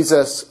 12. And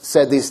Jesus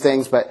said these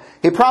things, but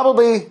he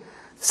probably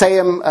say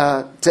them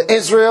to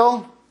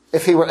Israel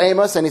if he were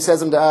Amos, and he says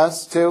them to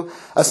us too.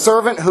 A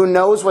servant who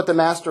knows what the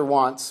master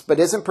wants, but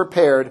isn't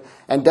prepared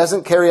and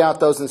doesn't carry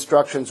out those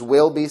instructions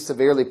will be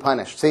severely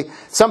punished. See,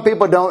 some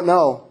people don't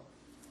know.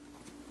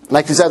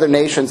 Like these other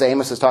nations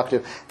Amos is talking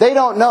to. They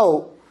don't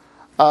know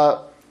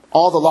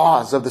all the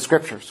laws of the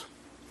Scriptures.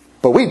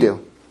 But we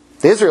do.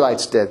 The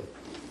Israelites did.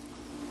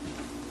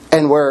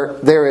 And where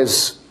there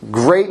is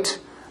great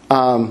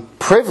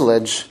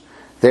privilege,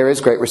 there is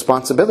great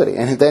responsibility.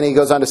 And then he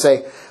goes on to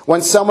say,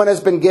 when someone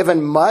has been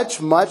given much,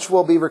 much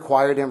will be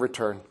required in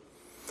return.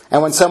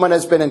 And when someone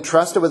has been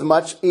entrusted with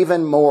much,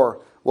 even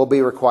more will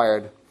be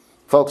required.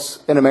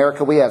 Folks, in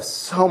America, we have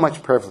so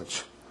much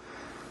privilege.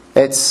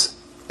 It's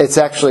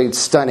actually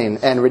stunning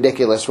and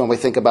ridiculous when we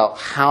think about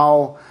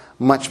how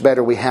much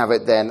better we have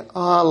it than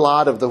a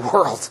lot of the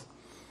world.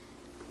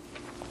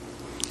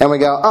 And we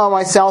go, oh,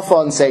 my cell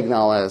phone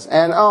signal is.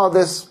 And, oh,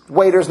 this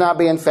waiter's not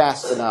being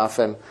fast enough.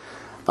 And,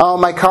 oh,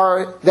 my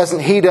car doesn't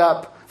heat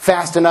up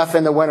fast enough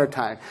in the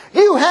wintertime.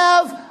 You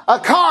have a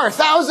car,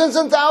 thousands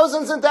and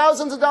thousands and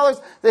thousands of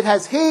dollars, that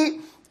has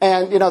heat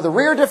and, the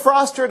rear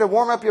defroster to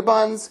warm up your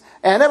buns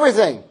and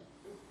everything.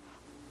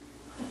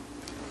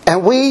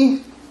 And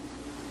we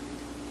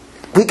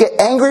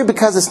get angry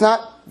because it's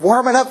not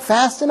warming up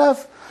fast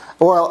enough.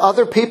 While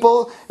other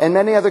people in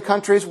many other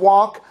countries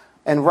walk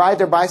and ride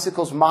their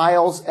bicycles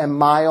miles and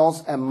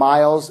miles and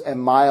miles and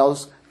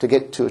miles to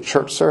get to a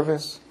church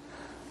service.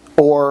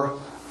 Or,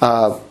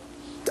 I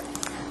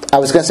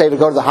was going to say to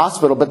go to the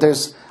hospital, but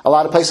there's a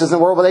lot of places in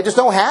the world where they just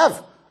don't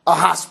have a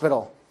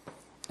hospital.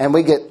 And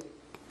we get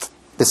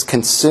this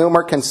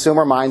consumer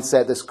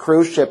mindset, this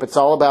cruise ship. It's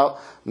all about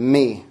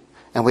me.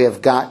 And we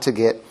have got to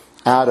get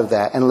out of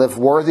that and live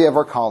worthy of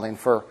our calling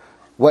for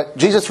what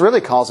Jesus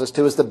really calls us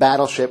to is the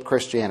battleship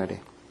Christianity.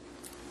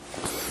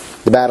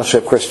 The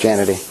battleship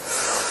Christianity.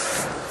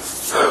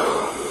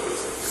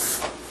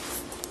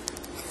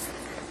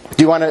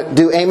 Do you want to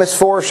do Amos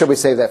 4 or should we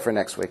save that for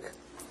next week?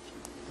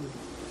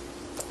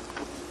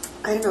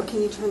 I don't know,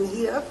 can you turn the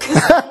heat up?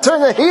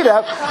 Turn the heat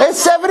up? It's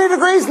 70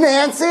 degrees,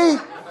 Nancy!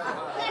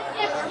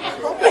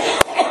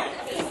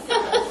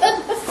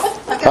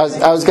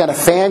 I was going to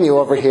fan you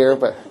over here,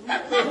 but... I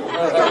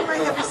thought I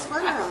might have a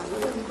sweater on.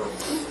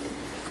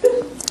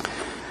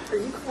 Are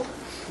you cold?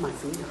 My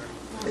feet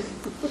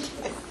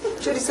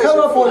are. Judy says Come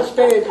up on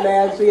stage,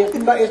 Nancy.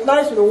 It's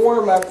nice and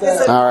warm up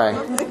there. All right.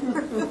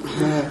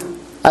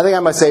 I think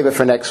I'm going to save it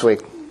for next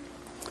week.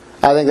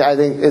 I think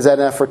is that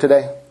enough for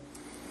today?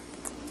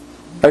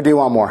 Or do you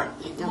want more?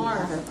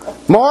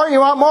 More? You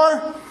want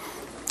more?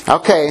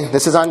 Okay,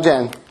 this is on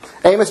Jen.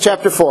 Amos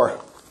chapter 4.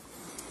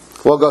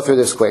 We'll go through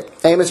this quick.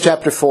 Amos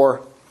chapter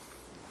 4.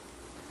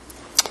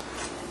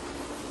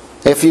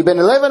 If you've been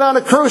living on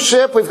a cruise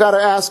ship, we've got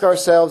to ask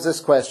ourselves this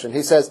question.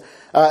 He says,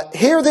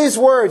 hear these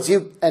words,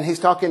 and he's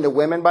talking to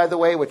women, by the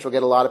way, which will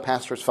get a lot of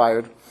pastors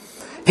fired.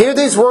 Hear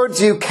these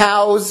words, you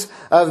cows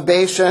of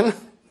Bashan,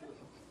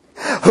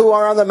 who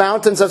are on the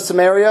mountains of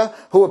Samaria,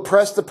 who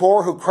oppress the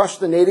poor, who crush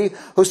the needy,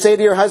 who say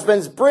to your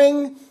husbands,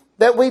 bring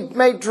that we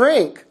may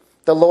drink.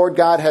 The Lord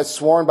God has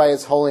sworn by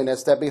His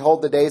holiness that,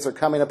 behold, the days are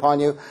coming upon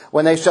you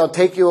when they shall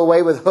take you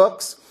away with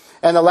hooks,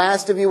 and the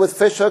last of you with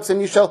fish hooks,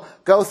 and you shall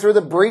go through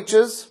the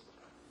breaches,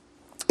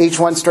 each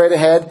one straight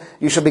ahead.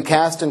 You shall be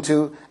cast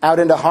out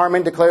into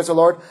Harmon, declares the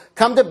Lord.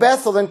 Come to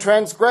Bethel and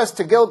transgress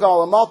to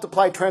Gilgal and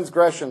multiply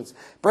transgressions.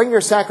 Bring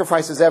your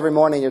sacrifices every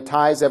morning, your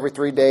tithes every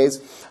 3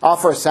 days.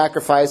 Offer a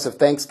sacrifice of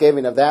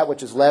thanksgiving of that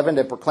which is leavened,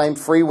 and proclaim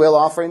free will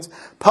offerings.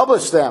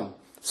 Publish them.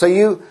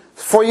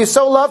 For you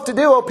so love to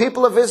do, O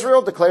people of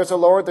Israel, declares the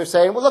Lord. They're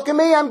saying, well, look at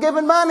me, I'm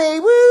giving money.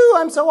 Woo,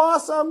 I'm so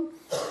awesome.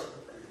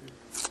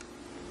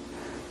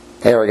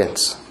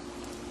 Arrogance.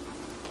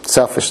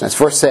 Selfishness.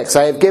 Verse 6,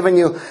 I have given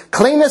you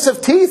cleanness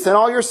of teeth in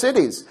all your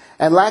cities,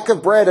 and lack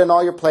of bread in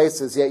all your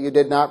places, yet you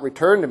did not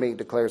return to me,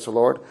 declares the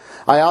Lord.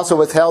 I also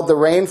withheld the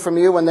rain from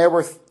you when there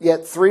were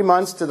yet 3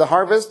 months to the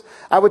harvest.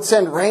 I would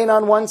send rain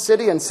on one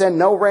city and send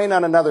no rain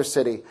on another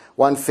city.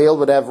 One field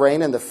would have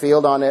rain, and the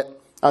field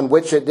on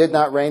which it did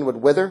not rain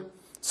would wither.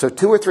 So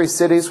 2 or 3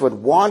 cities would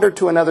wander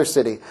to another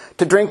city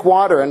to drink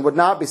water and would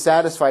not be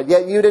satisfied.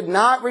 Yet you did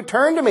not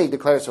return to me,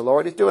 declares the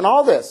Lord. He's doing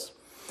all this.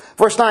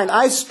 Verse 9,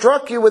 I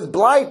struck you with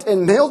blight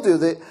and mildew,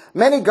 the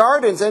many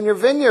gardens and your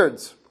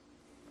vineyards,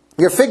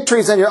 your fig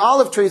trees and your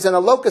olive trees, and a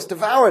locust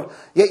devoured.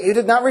 Yet you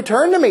did not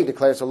return to me,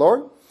 declares the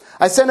Lord.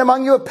 I sent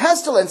among you a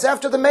pestilence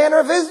after the manner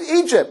of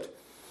Egypt.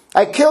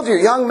 I killed your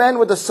young men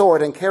with the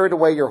sword and carried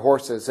away your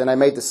horses, and I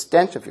made the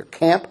stench of your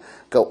camp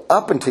go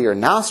up into your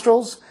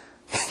nostrils.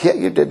 Yet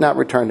you did not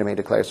return to me,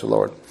 declares the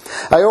Lord.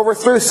 I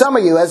overthrew some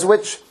of you,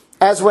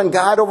 as when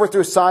God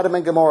overthrew Sodom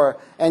and Gomorrah,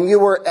 and you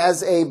were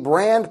as a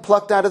brand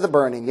plucked out of the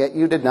burning, yet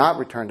you did not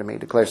return to me,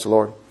 declares the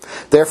Lord.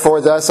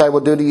 Therefore thus I will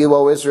do to you,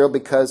 O Israel,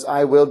 because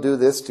I will do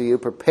this to you.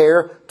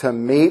 Prepare to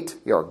meet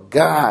your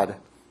God,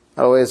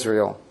 O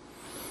Israel.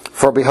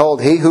 For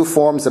behold, he who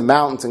forms the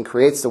mountains and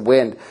creates the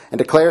wind, and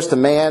declares to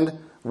man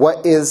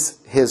what is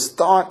his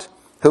thought,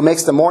 who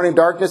makes the morning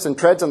darkness and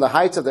treads on the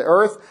heights of the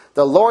earth,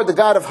 the Lord, the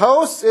God of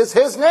hosts, is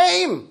his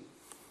name.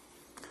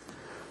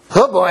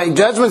 Oh boy,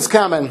 judgment's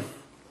coming.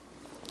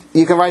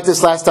 You can write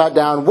this last thought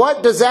down.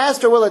 What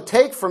disaster will it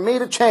take for me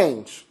to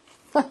change?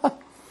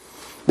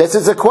 This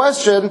is a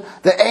question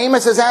that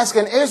Amos is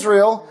asking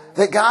Israel,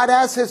 that God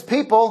asks his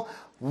people.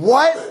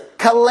 What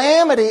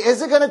calamity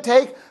is it going to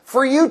take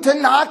for you to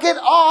knock it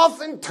off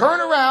and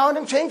turn around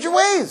and change your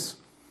ways?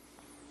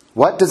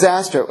 What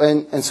disaster?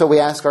 And so we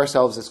ask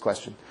ourselves this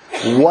question.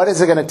 What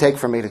is it going to take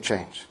for me to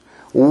change?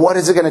 What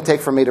is it going to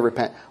take for me to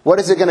repent? What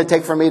is it going to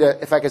take for me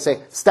to, if I could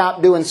say,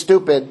 stop doing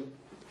stupid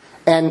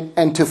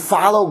and to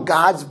follow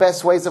God's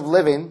best ways of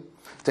living,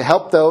 to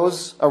help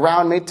those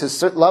around me,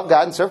 to love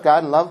God and serve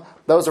God and love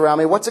those around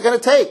me? What's it going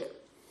to take?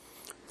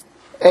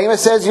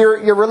 Amos says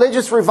your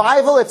religious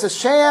revival, it's a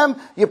sham.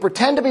 You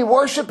pretend to be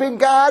worshiping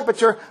God,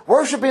 but you're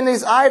worshiping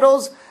these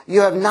idols.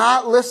 You have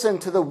not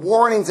listened to the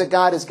warnings that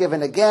God has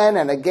given again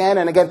and again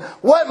and again.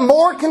 What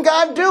more can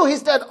God do?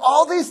 He's done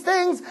all these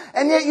things,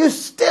 and yet you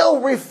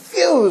still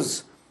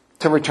refuse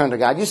to return to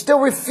God. You still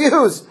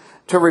refuse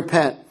to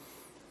repent.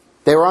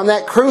 They were on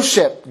that cruise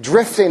ship,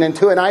 drifting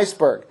into an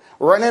iceberg,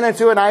 running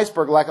into an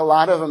iceberg like a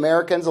lot of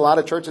Americans, a lot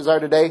of churches are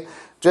today.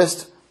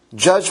 Just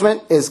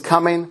judgment is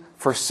coming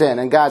for sin.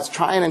 And God's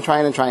trying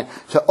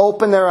to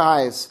open their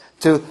eyes,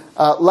 to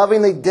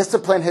lovingly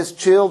discipline his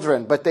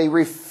children, but they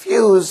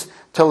refuse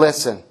to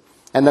listen.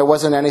 And there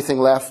wasn't anything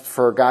left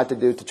for God to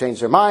do to change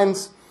their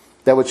minds.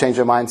 That would change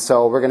their minds.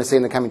 So we're going to see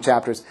in the coming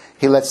chapters,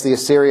 he lets the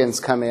Assyrians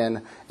come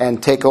in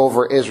and take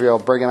over Israel,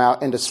 bring them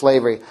out into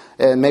slavery.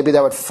 And maybe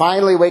that would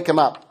finally wake them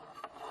up.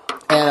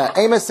 And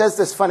Amos says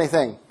this funny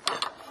thing,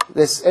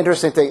 this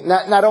interesting thing.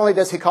 Not only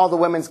does he call the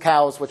women's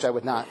cows, which I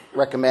would not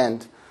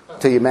recommend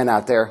to you men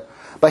out there,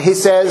 but he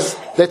says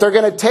that they're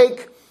going to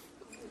take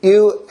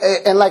you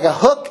and like a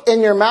hook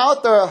in your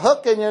mouth or a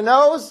hook in your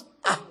nose.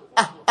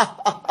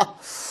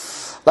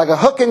 Like a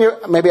hook in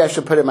your... Maybe I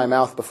should put it in my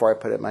mouth before I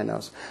put it in my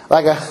nose.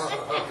 Like a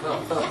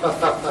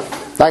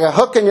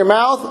hook in your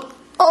mouth.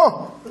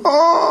 Oh.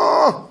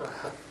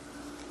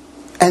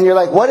 And you're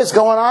like, what is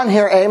going on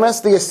here, Amos?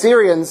 The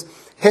Assyrians...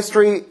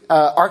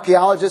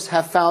 archaeologists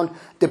have found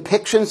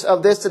depictions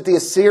of this, that the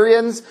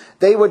Assyrians,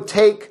 they would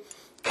take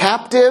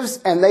captives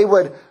and they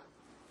would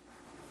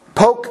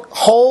poke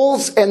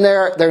holes in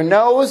their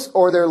nose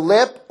or their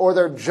lip or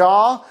their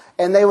jaw,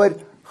 and they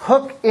would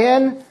hook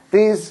in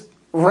these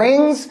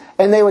rings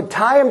and they would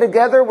tie them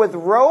together with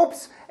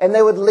ropes and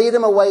they would lead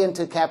them away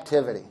into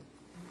captivity.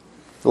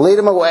 Lead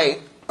them away.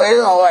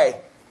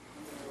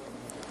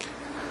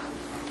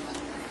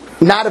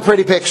 Not a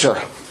pretty picture.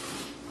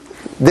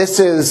 This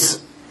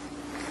is,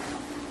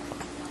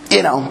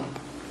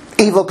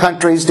 evil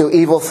countries do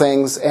evil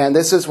things, and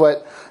this is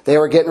what they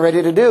were getting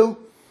ready to do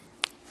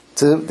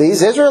to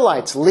these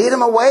Israelites. Lead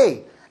them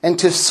away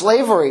into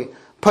slavery.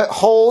 Put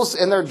holes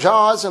in their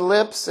jaws and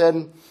lips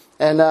and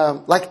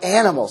like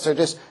animals.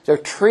 They're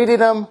treating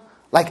them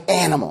like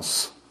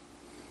animals.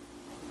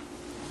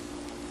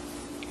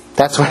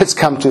 That's what it's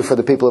come to for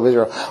the people of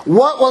Israel.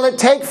 What will it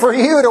take for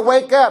you to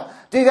wake up?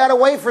 Do you got to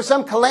wait for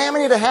some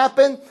calamity to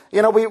happen?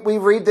 We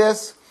read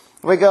this.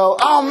 We go,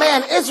 oh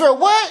man, Israel,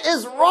 what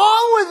is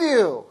wrong with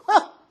you?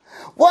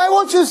 Why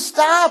won't you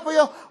stop?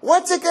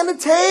 What's it going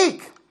to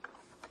take?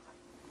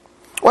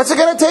 What's it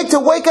going to take to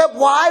wake up?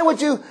 Why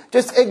would you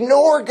just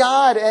ignore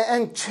God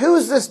and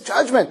choose this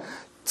judgment?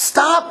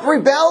 Stop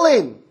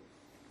rebelling.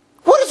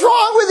 What is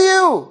wrong with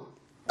you?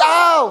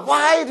 Oh,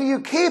 why do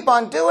you keep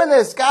on doing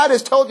this? God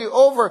has told you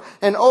over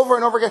and over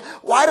and over again.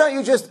 Why don't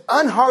you just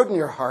unharden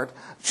your heart,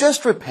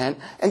 just repent,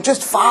 and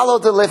just follow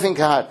the living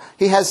God?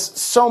 He has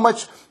so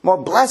much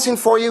more blessing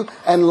for you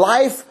and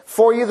life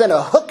for you than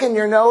a hook in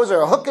your nose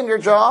or a hook in your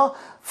jaw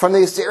from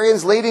the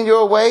Assyrians leading you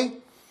away.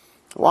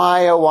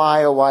 Why, oh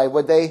why, oh why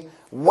would they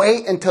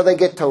wait until they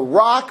get to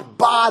rock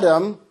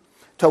bottom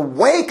to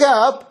wake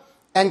up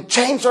and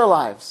change their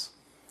lives.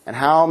 And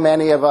how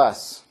many of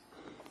us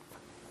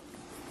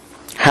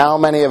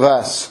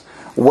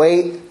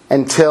wait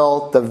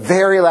until the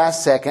very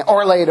last second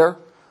or later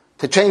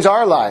to change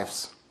our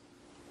lives?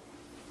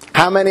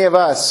 How many of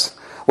us,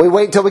 we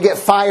wait until we get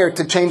fired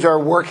to change our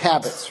work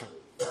habits?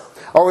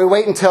 Or we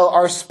wait until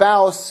our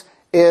spouse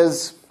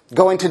is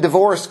going to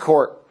divorce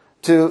court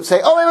to say,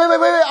 oh,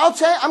 wait, I'll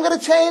change. I'm going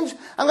to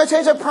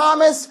change. I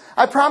promise.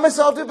 I promise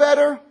I'll do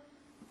better.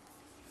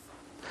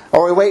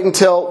 Or we wait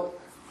until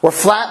we're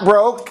flat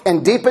broke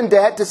and deep in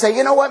debt to say,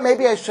 you know what,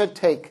 maybe I should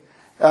take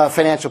a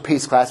financial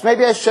peace class.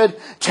 Maybe I should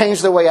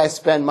change the way I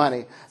spend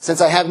money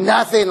since I have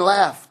nothing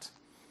left.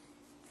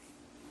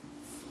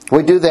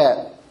 We do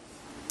that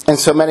in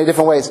so many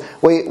different ways.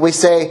 We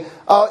say,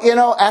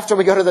 oh, after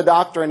we go to the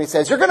doctor and he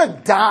says, you're going to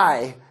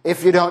die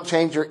if you don't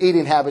change your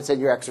eating habits and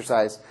your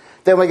exercise.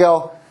 Then we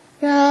go,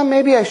 yeah,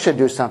 maybe I should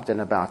do something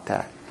about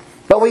that.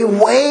 But we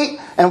wait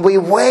and we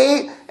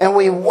wait and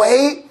we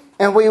wait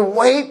and we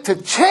wait to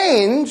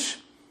change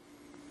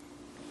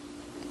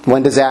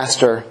when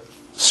disaster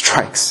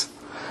strikes.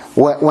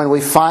 When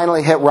we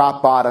finally hit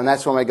rock bottom,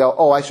 that's when we go,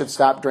 oh, I should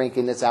stop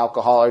drinking this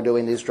alcohol or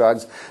doing these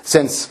drugs.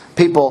 Since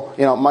people,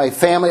 my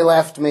family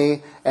left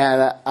me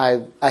and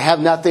I have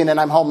nothing and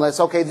I'm homeless.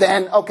 Okay,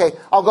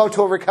 I'll go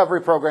to a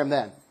recovery program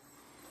then.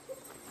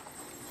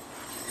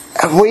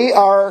 We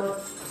are,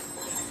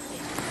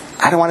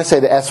 I don't want to say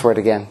the S word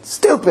again.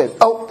 Stupid.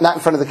 Oh, not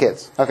in front of the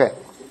kids. Okay.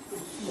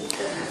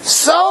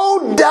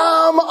 So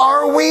dumb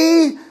are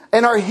we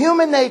in our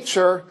human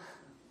nature.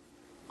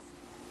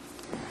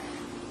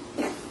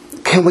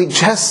 Can we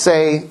just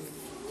say,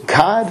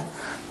 God,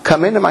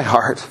 come into my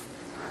heart.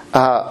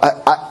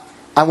 I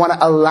want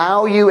to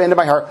allow you into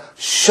my heart.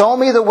 Show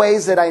me the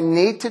ways that I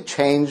need to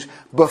change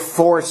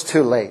before it's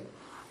too late.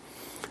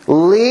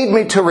 Lead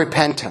me to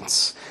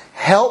repentance.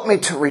 Help me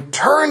to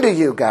return to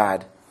you,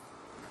 God,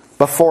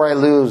 before I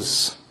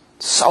lose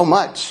so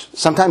much,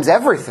 sometimes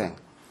everything,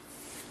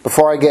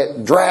 before I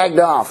get dragged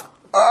off.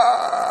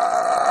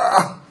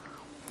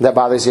 That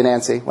bothers you,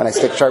 Nancy, when I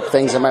stick sharp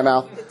things in my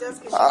mouth? It does,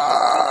 because you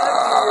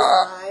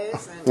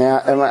eyes.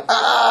 Yeah, and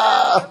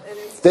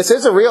this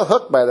is a real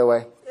hook, by the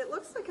way. It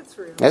looks like it's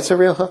real. It's a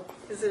real hook.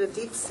 Is it a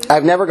deep sea?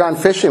 I've never gone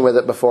fishing with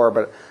it before,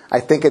 but I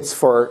think it's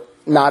for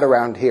not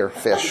around here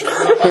fish.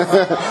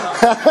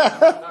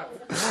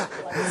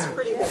 It's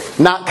pretty big.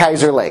 Not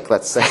Kaiser Lake,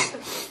 let's say.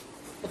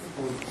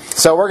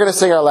 So we're going to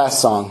sing our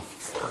last song.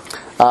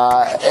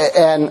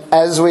 And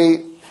as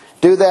we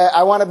do that,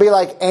 I want to be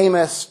like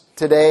Amos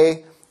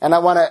today. And I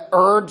want to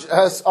urge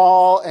us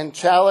all and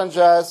challenge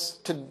us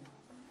to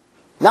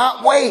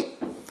not wait.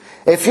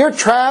 If you're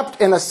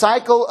trapped in a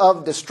cycle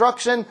of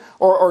destruction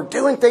or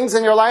doing things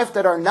in your life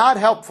that are not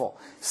helpful,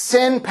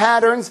 sin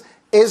patterns,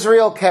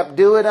 Israel kept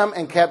doing them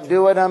and kept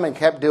doing them and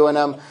kept doing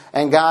them.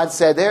 And God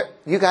said, "There,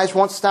 you guys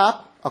won't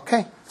stop?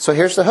 Okay, so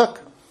here's the hook.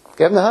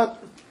 Give them the hook.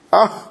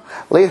 Oh,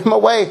 lead them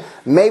away.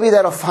 Maybe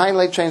that'll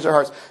finally change their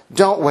hearts.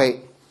 Don't wait.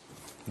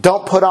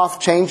 Don't put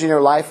off changing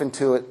your life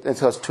until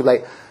it's too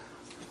late.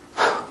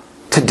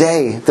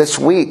 Today, this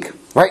week,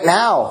 right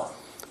now,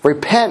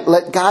 repent.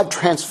 Let God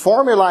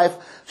transform your life.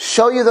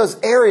 Show you those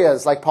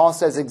areas, like Paul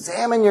says,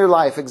 examine your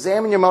life,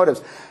 examine your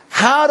motives.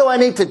 How do I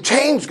need to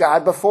change,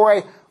 God, before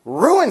I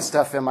ruin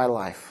stuff in my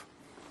life?"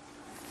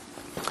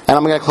 And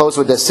I'm going to close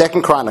with this.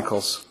 2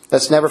 Chronicles.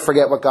 Let's never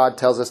forget what God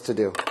tells us to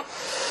do.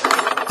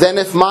 "Then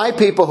if my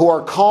people who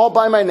are called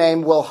by my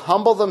name will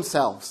humble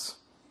themselves."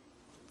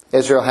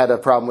 Israel had a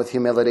problem with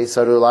humility,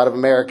 so do a lot of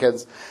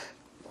Americans.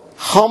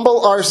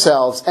 "Humble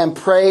ourselves and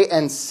pray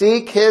and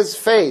seek His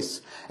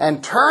face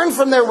and turn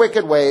from their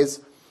wicked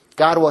ways,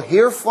 God will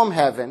hear from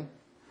heaven.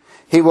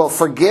 He will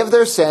forgive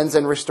their sins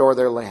and restore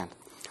their land."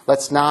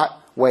 Let's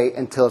not wait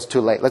until it's too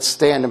late. Let's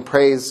stand and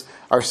praise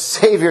our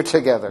Savior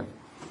together.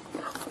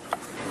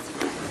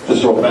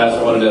 Just real fast,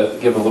 I wanted to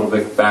give a little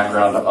bit of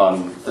background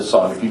on the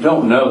song. If you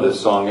don't know this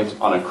song, it's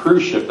on a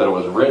cruise ship that it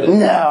was written.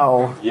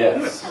 No.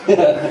 Yes.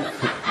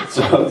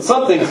 So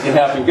some things can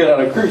happen good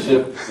on a cruise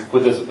ship,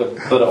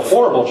 but a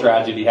horrible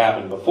tragedy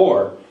happened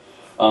before.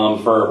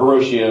 For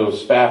Horatio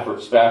Spafford,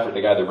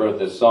 the guy that wrote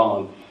this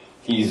song,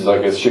 he's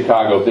like a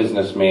Chicago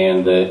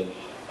businessman that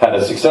had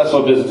a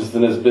successful business,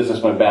 then his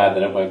business went bad,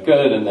 then it went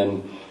good, and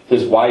then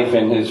his wife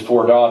and his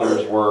 4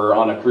 daughters were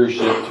on a cruise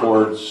ship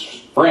towards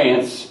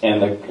France,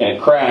 and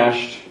it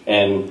crashed,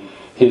 and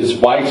his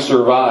wife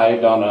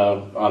survived on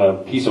a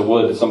piece of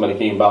wood that somebody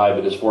came by,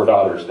 but his 4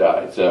 daughters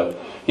died. So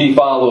he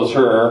follows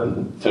her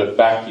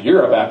back to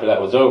Europe after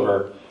that was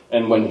over,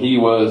 and when he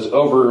was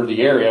over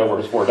the area where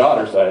his 4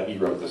 daughters died, he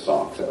wrote this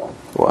song. So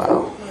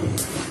Wow.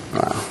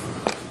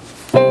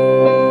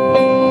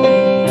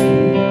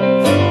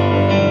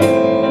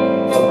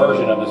 a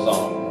version of the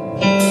song.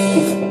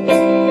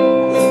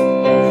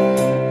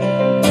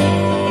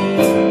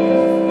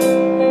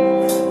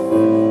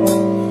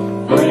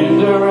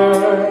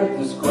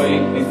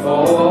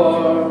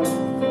 Before,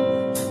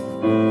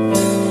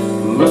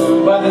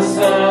 moved by the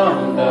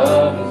sound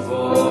of His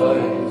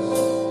voice,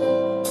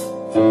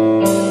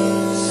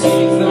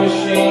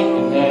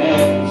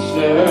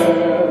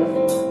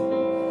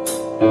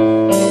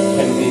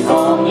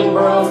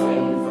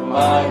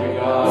 we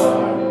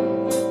are.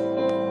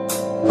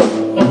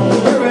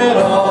 Through it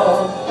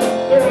all,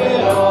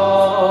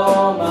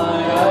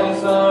 my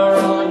eyes are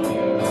on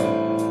you.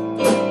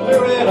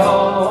 Through it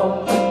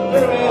all,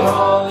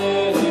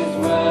 it is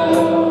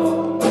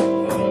well.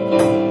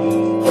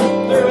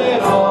 Through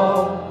it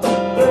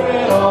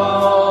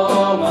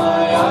all,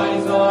 my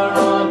eyes are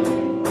on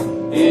you.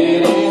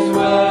 It is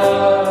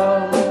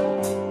well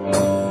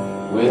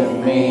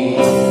with me.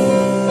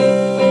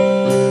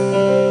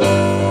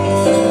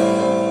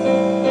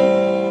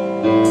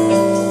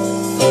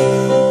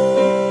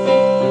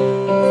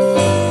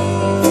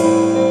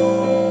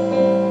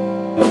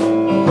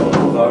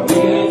 Far be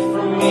it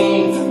from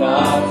me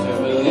not to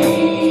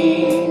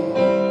believe,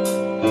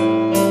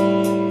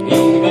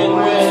 even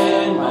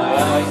when my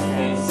eyes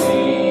can't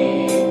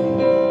see.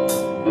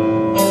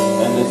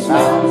 And this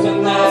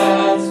mountain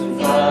that's in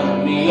front of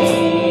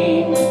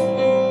me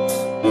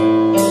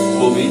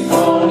will be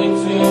thrown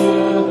into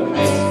the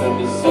midst of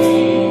the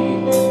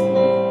sea.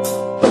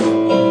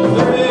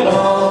 Through it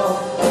all,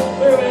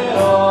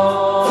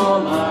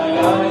 my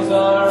eyes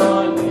are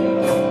on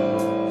you.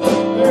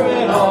 Through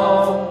it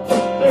all,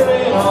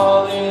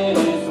 it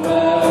is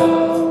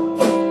well.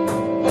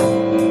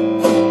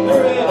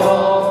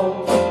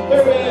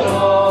 Through it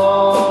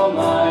all,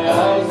 my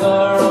eyes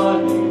are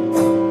on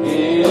you.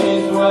 It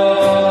is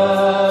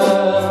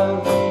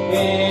well,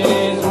 it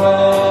is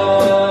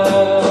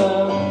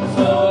well.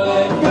 So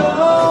let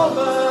go,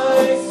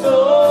 my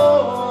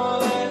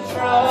soul, and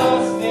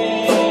trust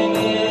in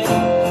it.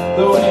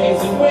 The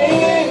waves and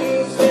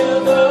winds still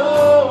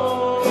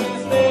know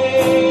His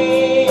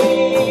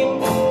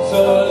name.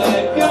 So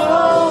let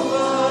go,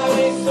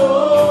 my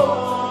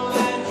soul,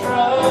 and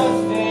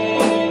trust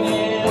in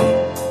it.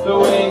 The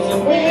waves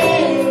and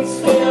winds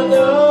still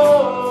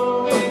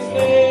know His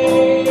name.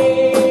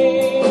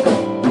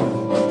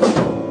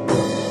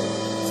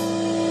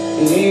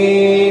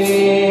 It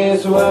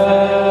is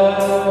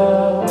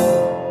well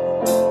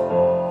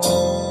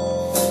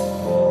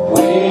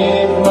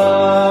with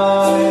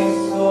my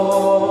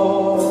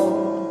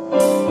soul.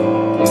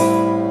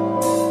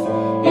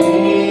 It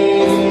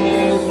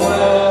is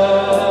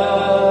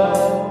well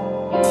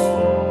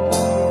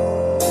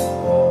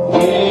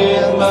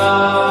with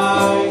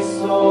my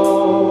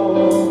soul.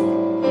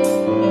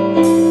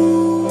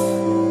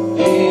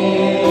 It is well with my soul.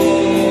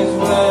 It is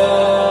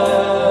well,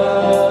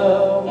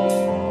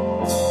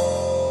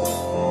 with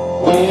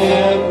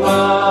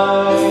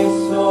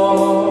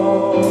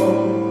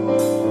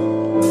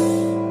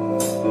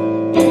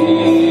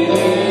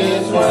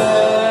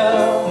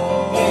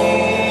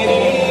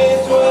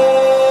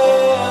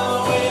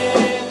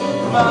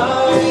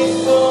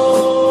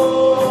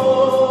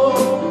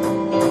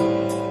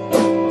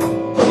soul.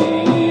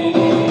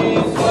 It is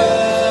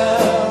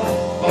well,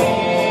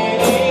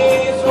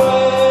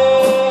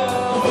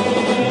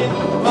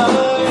 with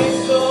my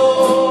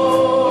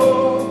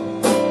soul.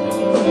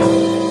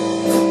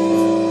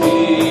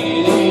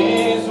 It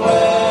is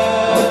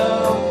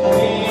well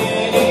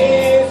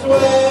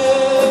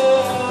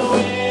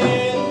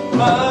with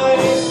my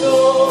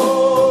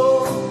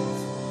soul.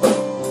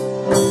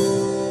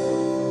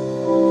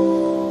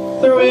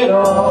 Through it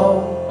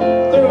all,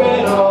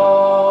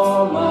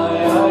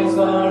 my eyes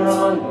are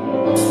on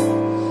you.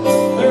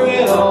 Through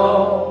it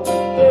all,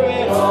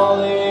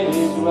 it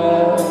is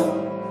well.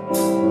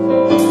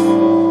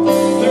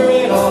 Through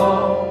it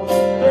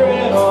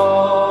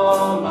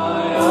all,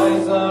 my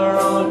eyes are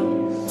on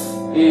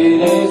you.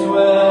 It is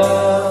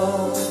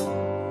well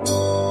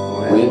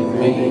with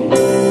me.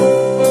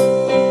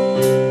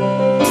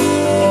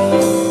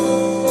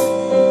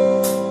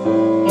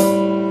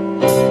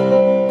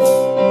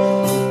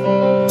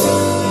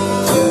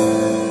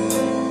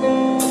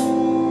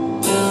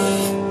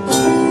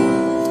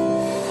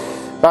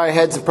 Bow your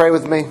heads and pray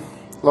with me.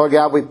 Lord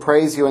God, we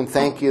praise you and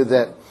thank you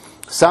that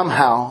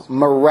somehow,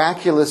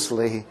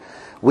 miraculously,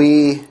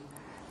 we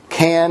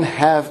can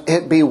have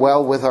it be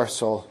well with our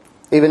soul.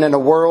 Even in a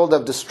world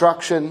of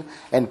destruction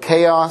and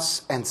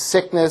chaos and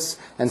sickness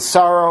and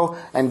sorrow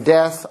and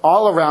death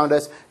all around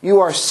us, you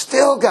are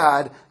still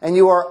God and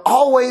you are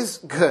always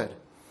good.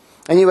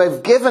 And you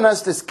have given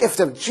us this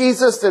gift of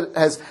Jesus that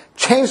has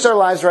changed our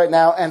lives right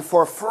now and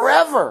for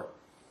forever.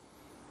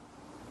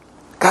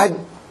 God,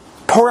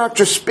 pour out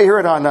your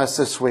Spirit on us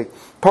this week.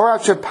 Pour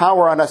out your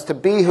power on us to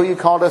be who you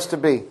called us to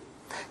be.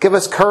 Give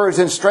us courage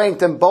and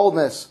strength and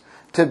boldness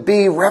to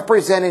be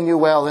representing you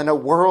well in a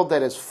world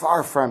that is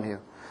far from you.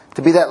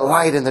 To be that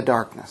light in the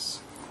darkness.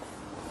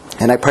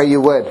 And I pray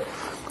you would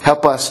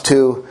help us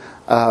to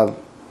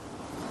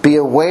be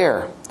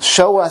aware.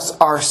 Show us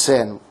our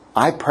sin.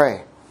 I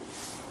pray.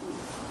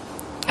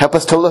 Help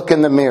us to look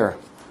in the mirror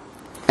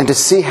and to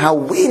see how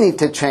we need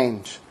to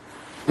change.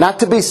 Not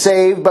to be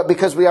saved, but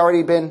because we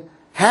already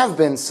have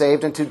been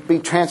saved, and to be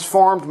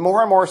transformed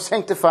more and more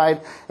sanctified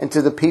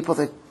into the people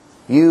that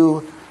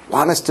you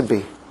want us to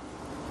be.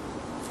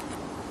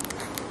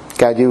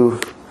 God, you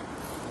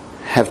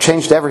have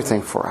changed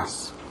everything for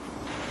us.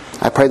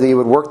 I pray that you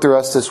would work through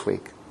us this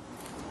week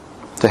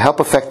to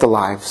help affect the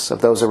lives of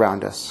those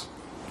around us.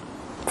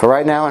 For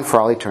right now and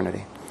for all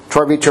eternity.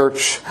 Torby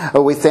Church,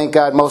 we thank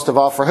God most of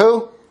all for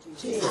who?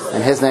 Jesus.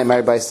 In His name,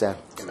 everybody said.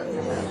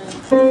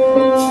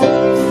 Amen.